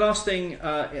then the last thing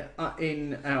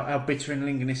in our bitter and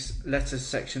lingerness letters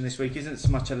section this week isn't so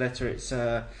much a letter, it's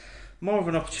more of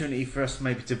an opportunity for us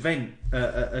maybe to vent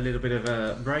a little bit of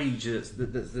a rage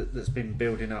that's been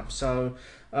building up. So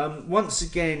once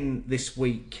again this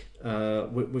week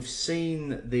we've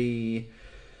seen the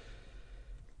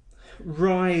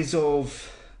rise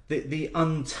of the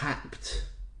untapped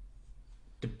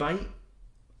debate,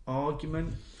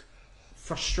 argument,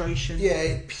 frustration.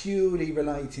 Yeah, purely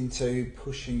relating to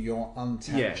pushing your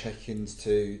untapped check-ins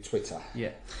to Twitter.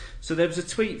 Yeah. So there was a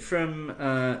tweet from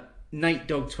Nate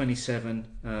Dog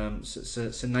 27,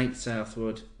 so Nate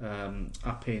Southwood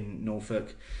up in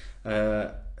Norfolk,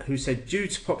 who said, due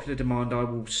to popular demand, I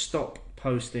will stop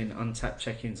posting untapped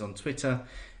check-ins on Twitter,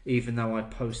 even though I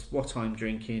post what I'm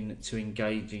drinking to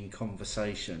engage in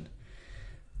conversation.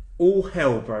 all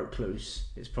hell broke loose.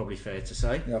 It's probably fair to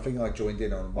say. Yeah, I think I joined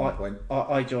in on one point.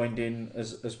 I joined in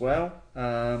as well.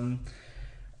 And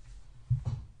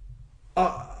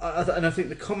I think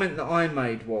the comment that I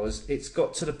made was, it's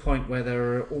got to the point where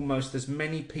there are almost as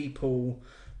many people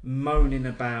moaning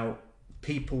about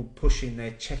people pushing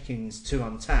their check-ins to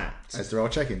Untapped As there are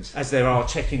check-ins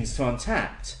to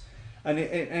Untapped, and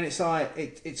it's like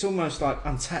it's almost like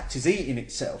Untapped is eating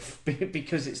itself,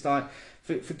 because it's like,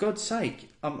 for God's sake,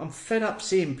 I'm fed up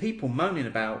seeing people moaning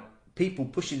about people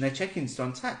pushing their check-ins to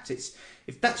Untapped.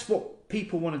 If that's what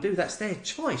people want to do, that's their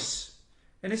choice,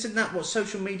 and isn't that what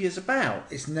social media is about?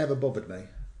 It's never bothered me.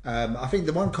 I think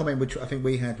the one comment which I think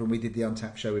we had when we did the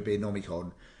Untapped show with Beer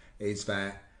Nouveau is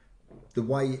that the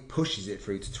way it pushes it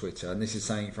through to Twitter, and this is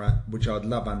something which I'd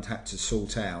love Untapped to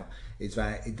sort out, is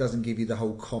that it doesn't give you the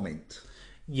whole comment.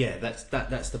 Yeah, that's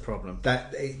the problem.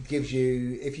 That it gives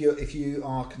you, if you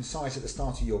are concise at the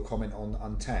start of your comment on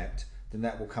Untapped, then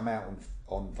that will come out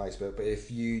on Facebook. But if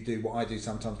you do what I do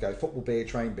sometimes, go football beer,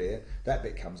 train beer, that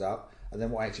bit comes up, and then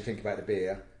what I actually think about the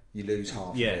beer, you lose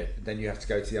half of it. Then you have to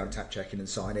go to the Untapped check-in and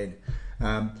sign in.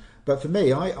 But for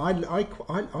me,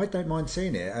 I don't mind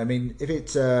seeing it. I mean,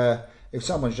 if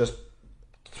someone's just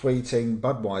tweeting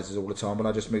Budweisers all the time, when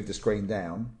I just move the screen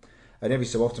down, and every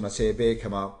so often I see a beer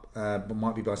come up, but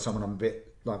might be by someone I'm a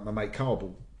bit like my mate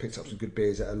Carl picked up some good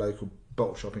beers at a local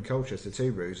bottle shop in Colchester,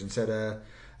 Two Roos, and said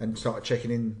and started checking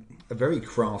in a very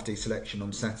crafty selection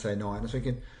on Saturday night. And I was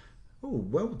thinking, oh,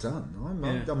 well done.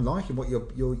 I'm liking what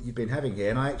you've been having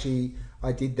here. And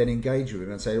I did then engage with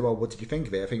him and say, well, what did you think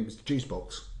of it? I think it was the juice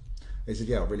box. He said,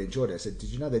 yeah, I really enjoyed it. I said, did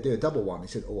you know they do a double one? He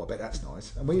said, oh, I bet that's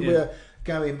nice. And we were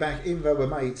going back, even though we're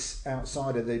mates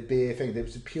outside of the beer thing, there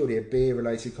was purely a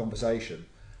beer-related conversation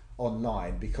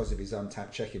online because of his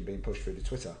Untapped check-in being pushed through to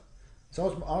Twitter. So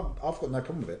I've got no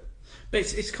problem with it. But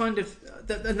it's kind of,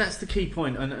 and that's the key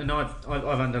point, and I've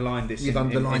underlined this. You've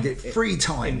underlined it 3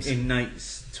 times. In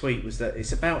Nate's tweet, was that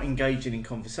it's about engaging in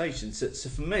conversations. So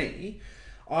for me,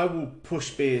 I will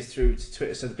push beers through to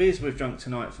Twitter. So the beers we've drunk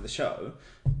tonight for the show,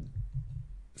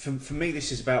 for me,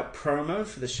 this is about promo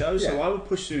for the show. Yeah. So I will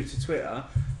push through to Twitter.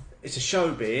 It's a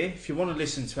show beer. If you want to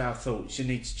listen to our thoughts, you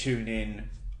need to tune in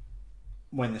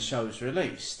when the show's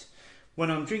released.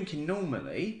 When I'm drinking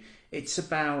normally, it's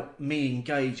about me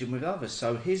engaging with others.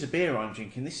 So here's a beer I'm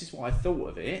drinking. This is what I thought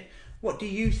of it. What do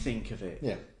you think of it?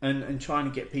 Yeah. And trying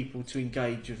to get people to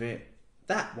engage with it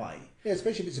that way. Yeah,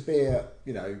 especially if it's a beer,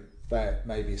 that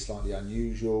maybe is slightly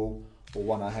unusual, or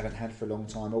one I haven't had for a long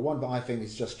time, or one that I think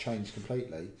has just changed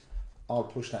completely. I'll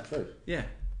push that through. Yeah.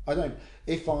 I don't.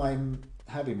 If I'm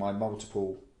having my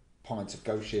multiple pints of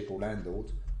Ghost Ship or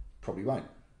Landlord, probably won't,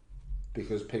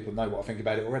 because people know what I think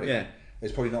about it already. Yeah.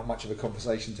 There's probably not much of a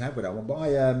conversation to have with that one. But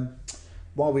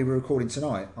while we were recording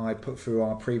tonight, I put through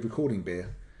our pre-recording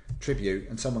beer tribute,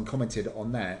 and someone commented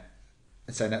on that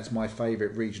and saying that's my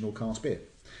favourite regional cask beer.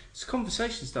 It's a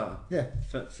conversation starter. Yeah.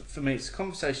 For me, it's a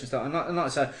conversation starter. And like I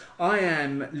say, I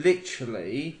am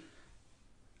literally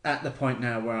at the point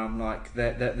now where I'm like,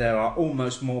 there are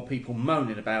almost more people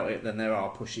moaning about it than there are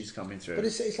pushes coming through. But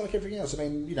it's like everything else. I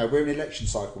mean, we're in an election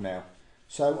cycle now.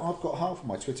 So I've got half of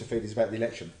my Twitter feed is about the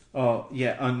election. Oh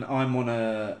yeah, and I'm on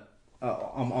a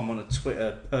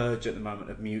Twitter purge at the moment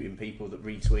of muting people that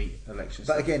retweet election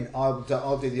stuff. But again, I'll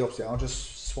do the opposite. I'll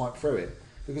just swipe through it,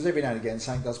 because every now and again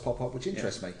something does pop up which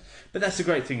interests me. But that's the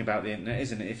great thing about the internet,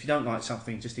 isn't it? If you don't like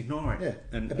something, just ignore it.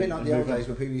 Yeah, a bit like the old days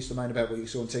when people used to moan about what you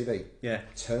saw on TV. Yeah,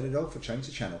 turn it off or change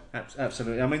the channel.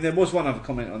 Absolutely. I mean, there was one other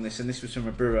comment on this, and this was from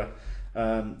a brewer.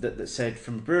 That said,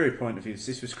 from a brewery point of view,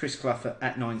 this was Chris Clough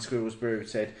at 9 Squirrels Brewery,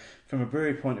 said, from a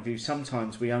brewery point of view,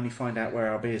 sometimes we only find out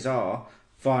where our beers are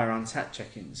via Untapped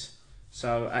check-ins.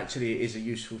 So actually it is a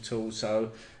useful tool.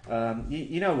 So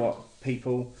you know what,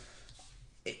 people,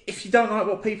 if you don't like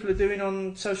what people are doing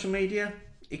on social media,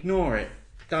 ignore it.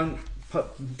 Don't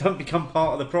become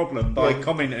part of the problem by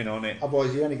commenting on it.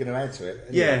 Otherwise you're only going to add to it.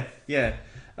 Anyway. Yeah.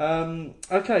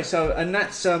 Okay, so and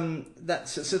that's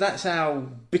our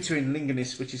bitter in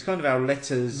Lingonist, which is kind of our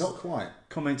letters. Not quite.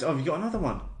 Comments. Oh, have you got another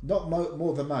one? Not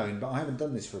more than moan, but I haven't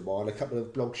done this for a while. A couple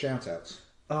of blog shout-outs.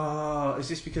 Oh, is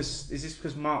this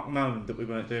because Mark moaned that we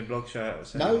weren't doing blog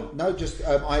shout-outs anymore? No, just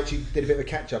I actually did a bit of a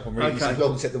catch-up on reading some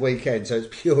blogs at the weekend, so it's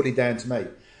purely down to me.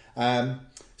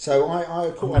 So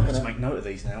I caught up to make note of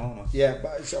these now, aren't I? Yeah,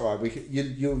 but it's all right.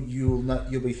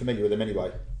 You'll be familiar with them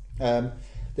anyway.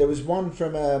 There was one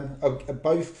from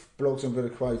both blogs I'm going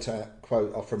to quote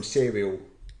are from Cereal.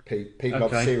 People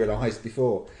I've serialised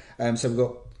before. So we've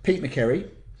got Pete McKerry.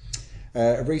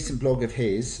 A recent blog of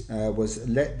his was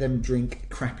 "Let Them Drink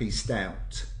Crappy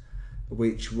Stout."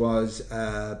 which was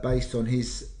based on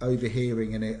his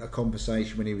overhearing in a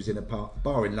conversation when he was in a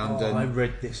bar in London. Oh, I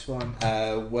read this one.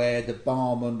 Where the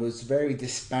barman was very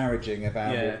disparaging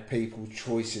about what people's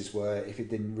choices were if it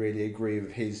didn't really agree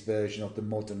with his version of the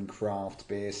modern craft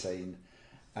beer scene.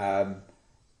 I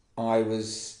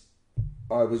was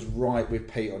right with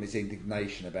Pete on his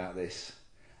indignation about this.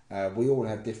 We all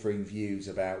have differing views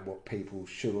about what people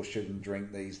should or shouldn't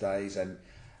drink these days, and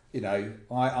I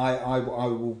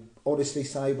will honestly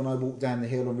say when I walk down the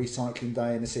hill on recycling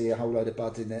day and I see a whole load of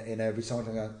buds in a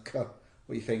recycling, I go,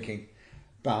 what are you thinking?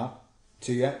 But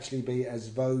to actually be as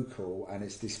vocal and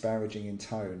as disparaging in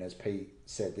tone as Pete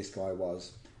said this guy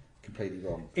was, completely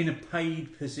wrong. In a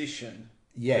paid position.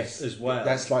 Yes, as well.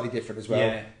 That's slightly different as well.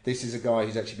 Yeah. This is a guy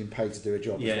who's actually been paid to do a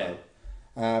job as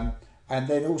well. And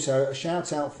then also a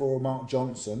shout out for Mark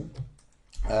Johnson.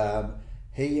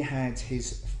 He had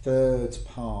his third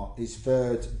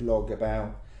blog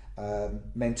about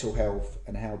mental health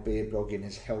and how beer blogging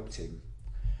has helped him.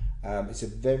 It's a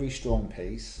very strong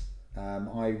piece.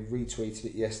 I retweeted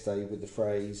it yesterday with the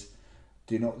phrase,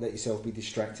 "Do not let yourself be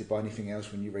distracted by anything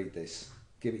else when you read this.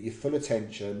 Give it your full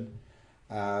attention."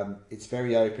 It's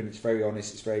very open, it's very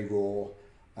honest, it's very raw.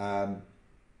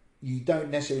 You don't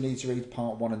necessarily need to read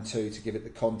part 1 and 2 to give it the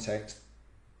context,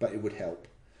 but it would help.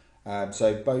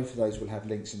 So both of those will have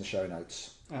links in the show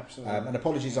notes. Absolutely. And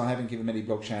apologies, I haven't given many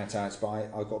blog shout outs, but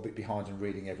I got a bit behind on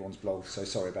reading everyone's blogs, so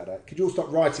sorry about that. Could you all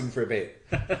stop writing for a bit?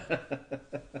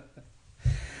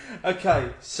 Okay,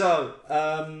 so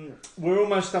we're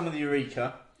almost done with the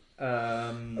Eureka.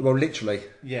 Well, literally.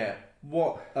 Yeah.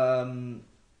 What?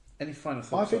 Any final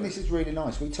thoughts? I think this is really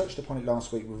nice. We touched upon it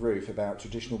last week with Ruth about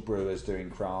traditional brewers doing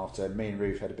craft, and me and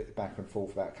Ruth had a bit of back and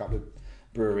forth about a couple of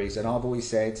breweries, and I've always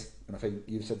said, and I think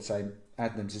you've said the same,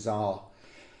 Adnams is our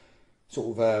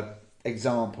sort of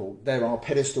example. They're our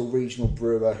pedestal regional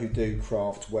brewer who do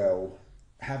craft well,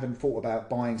 haven't thought about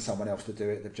buying someone else to do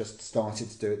it, they've just started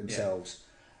to do it themselves.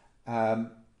 I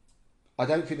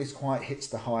don't think this quite hits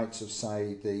the heights of,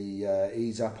 say, the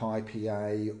Ease Up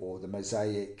IPA or the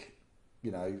Mosaic,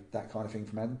 that kind of thing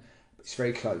from Adam. But it's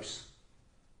very close.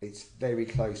 It's very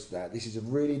close to that. This is a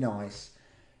really nice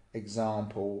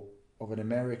example of an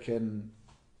American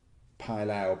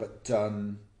pale ale, but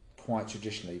done quite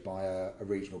traditionally by a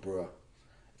regional brewer.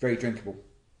 Very drinkable,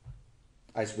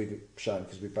 as we've shown,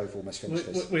 because we've both almost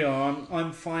finished this. We are.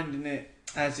 I'm finding it,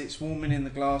 as it's warming in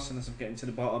the glass and as I'm getting to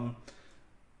the bottom,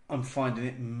 I'm finding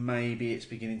it maybe it's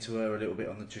beginning to err a little bit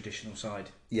on the traditional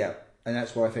side. Yeah. And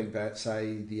that's why I think that,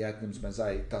 say, the Adnams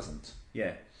Mosaic doesn't.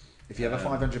 Yeah. If you have a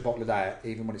 500 bottle of that,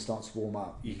 even when it starts to warm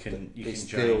up, it's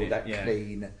still that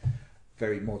clean,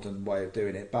 very modern way of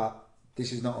doing it. But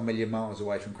this is not a million miles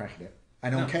away from cracking it.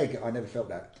 And on keg, I never felt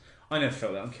that. I never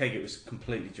felt that. On keg, it was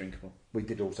completely drinkable. We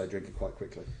did also drink it quite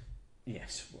quickly.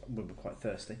 Yes, we were quite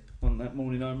thirsty on that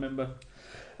morning, I remember.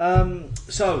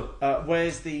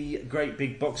 Where's the great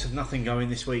big box of nothing going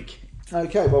this week?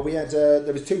 Okay, well, we had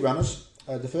there was 2 runners.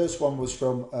 The first one was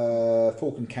from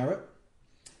Fork and Carrot.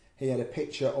 He had a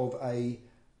picture of a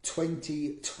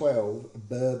 2012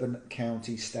 Bourbon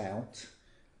County Stout.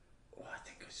 Oh, I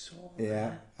think I saw that.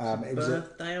 Yeah. It was a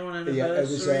birthday or an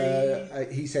anniversary. Yeah, it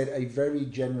was. He said a very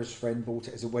generous friend bought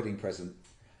it as a wedding present,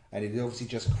 and he'd obviously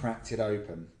just cracked it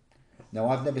open. Now,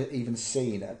 I've never even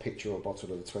seen a picture or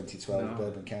bottle of a 2012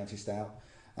 Bourbon County Stout,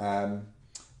 and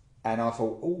I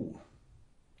thought,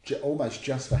 almost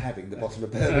just for having the bottle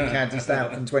of Bourbon County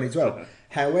Stout from 2012.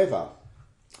 However,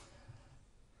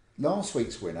 last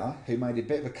week's winner, who made a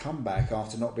bit of a comeback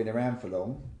after not being around for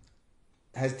long,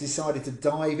 has decided to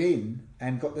dive in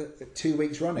and got the 2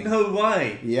 weeks running. No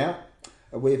way! Yeah,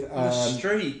 with a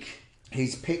streak.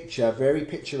 His picture, very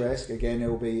picturesque. Again,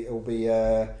 it'll be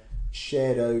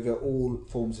shared over all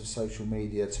forms of social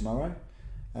media tomorrow.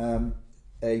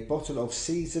 A bottle of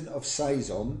Season of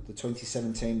Saison, the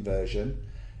 2017 version.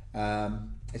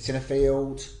 It's in a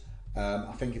field.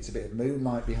 I think it's a bit of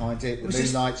moonlight behind it. The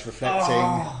moonlight's reflecting.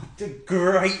 Oh, the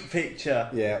great picture.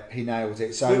 Yeah, he nailed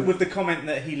it. So with the comment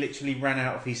that he literally ran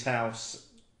out of his house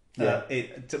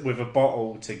with a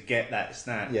bottle to get that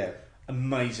snack. Yeah.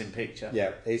 Amazing picture.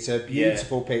 Yeah, it's a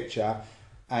beautiful picture,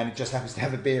 and it just happens to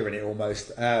have a beer in it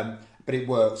almost. But it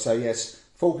worked. So yes,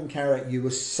 Fork and Carrot, you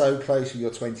were so close with your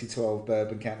 2012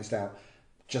 Bourbon County Stout.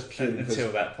 Just purely because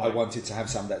I wanted to have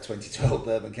some of that 2012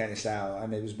 Bourbon County Stout,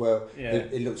 and it was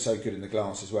it looked so good in the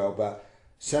glass as well. But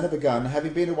son of a gun,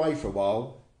 having been away for a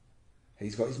while,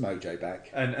 he's got his mojo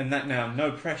back. And that now,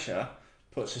 no pressure,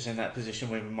 puts us in that position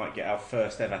where we might get our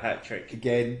first ever hat trick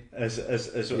again as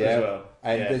well.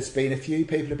 And there's been a few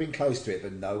people who've been close to it,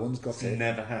 but no one's got it.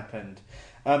 Never happened.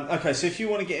 Okay, so if you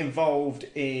want to get involved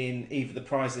in either the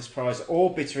Prizeless Prize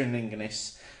or Bitter in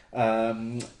Lingerness,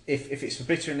 if it's for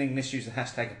Bitter in Lingerness, use the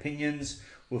hashtag Opinions.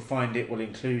 We'll find it. We'll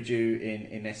include you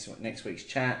in next week's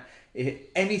chat.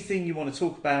 Anything you want to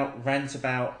talk about, rant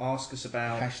about, ask us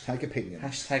about. Hashtag Opinions.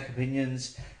 Hashtag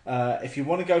Opinions. If you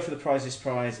want to go for the Prizeless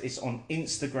Prize, it's on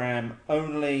Instagram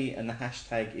only, and the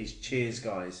hashtag is Cheers,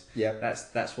 guys. Yeah,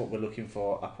 that's what we're looking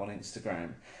for up on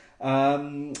Instagram.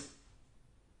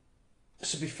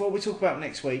 So before we talk about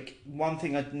next week, one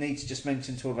thing I need to just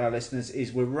mention to all of our listeners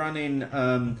is we're running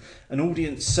an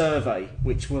audience survey,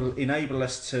 which will enable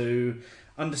us to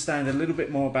understand a little bit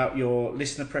more about your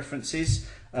listener preferences.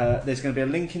 There's going to be a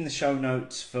link in the show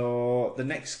notes for the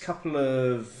next couple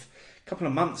of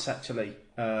months, actually,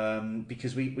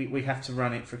 because we have to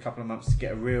run it for a couple of months to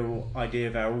get a real idea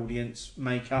of our audience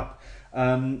makeup.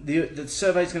 The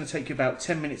survey is going to take you about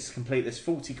 10 minutes to complete. There's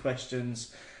 40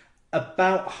 questions.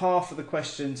 About half of the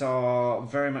questions are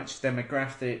very much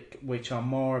demographic, which are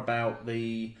more about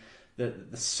the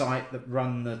site that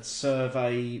run the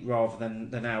survey rather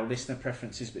than our listener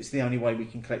preferences, but it's the only way we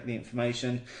can collect the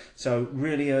information. So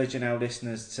really urging our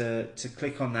listeners to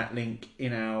click on that link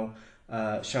in our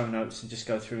show notes and just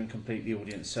go through and complete the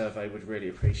audience survey. Would really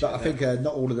appreciate it. But I think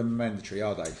not all of them are mandatory,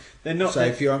 are they? They're not. So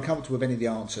if you're uncomfortable with any of the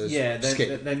answers,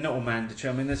 skip. They're not all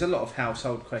mandatory. I mean, there's a lot of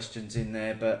household questions in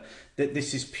there, but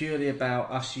this is purely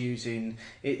about us using.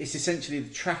 It's essentially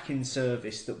the tracking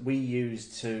service that we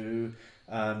use to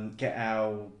get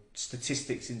our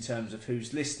statistics in terms of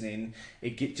who's listening.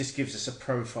 It just gives us a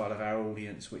profile of our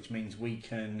audience, which means we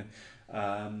can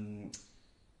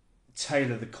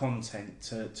tailor the content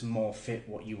to more fit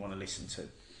what you want to listen to.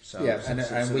 So, yeah, so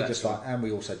and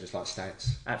we also just like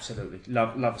stats. Absolutely,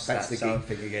 love stats. That's the geek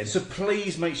thing again. So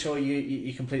please make sure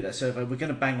you complete that survey. We're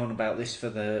going to bang on about this for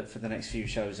the next few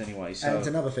shows anyway. So. And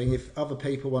another thing, if other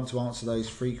people want to answer those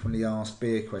frequently asked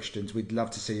beer questions, we'd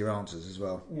love to see your answers as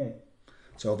well. Yeah.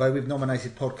 So although we've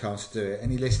nominated podcasts to do it,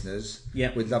 any listeners,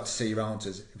 yep, we'd love to see your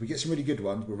answers. If we get some really good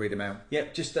ones, we'll read them out.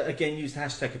 Yep, just again use the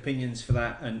hashtag Opinions for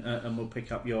that, and we'll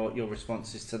pick up your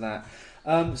responses to that.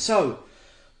 So,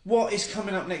 what is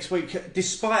coming up next week?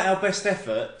 Despite our best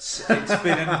efforts, it's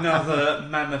been another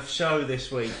mammoth show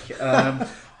this week.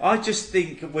 I just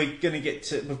think we've got to get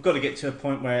to a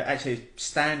point where actually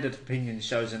standard opinion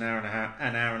shows an hour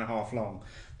and a half long.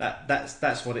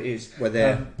 That's what it is. We're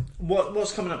there.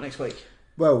 What's coming up next week?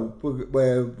 Well,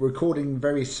 we're recording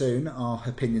very soon our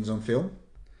Opinions on film.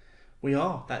 We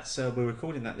are. We're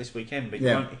recording that this weekend, but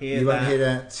yeah, you won't hear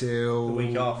that till the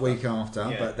week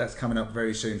after. Yeah. But that's coming up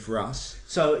very soon for us.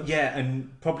 So yeah,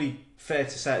 and probably fair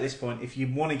to say at this point, if you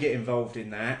want to get involved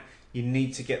in that, you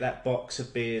need to get that box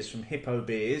of beers from Hippo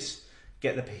Beers.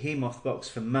 Get the Behemoth box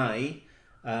for May.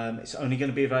 It's only going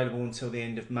to be available until the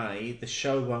end of May. The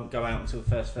show won't go out until the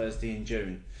first Thursday in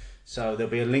June. So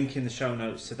there'll be a link in the show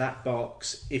notes to that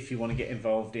box if you want to get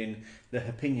involved in the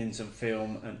Opinions on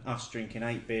film and us drinking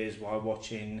 8 beers while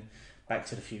watching Back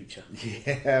to the Future.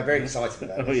 Yeah, very excited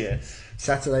about it. Oh yeah.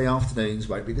 Saturday afternoons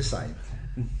won't be the same.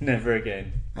 Never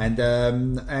again. And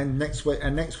next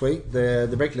week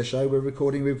the regular show we're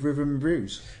recording with Rhythm and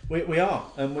Brews. We are,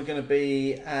 and we're going to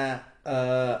be at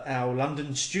our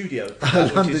London studio.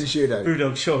 Studio.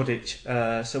 Brewdog Shoreditch.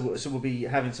 So we'll be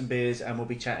having some beers and we'll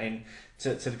be chatting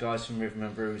to the guys from Rhythm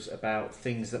and Brews about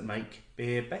things that make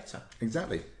beer better.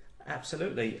 Exactly.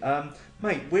 Absolutely.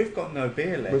 Mate, we've got no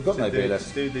beer left. We've got no beer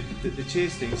left. To do the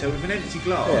cheers thing. So with an empty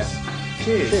glass. Yeah.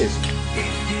 Cheers. Cheers.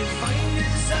 If you find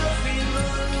yourself in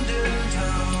London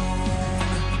town,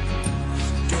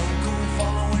 don't go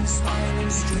following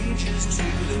smiling strangers to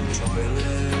the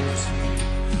toilet.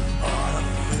 Are the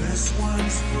first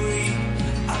ones free?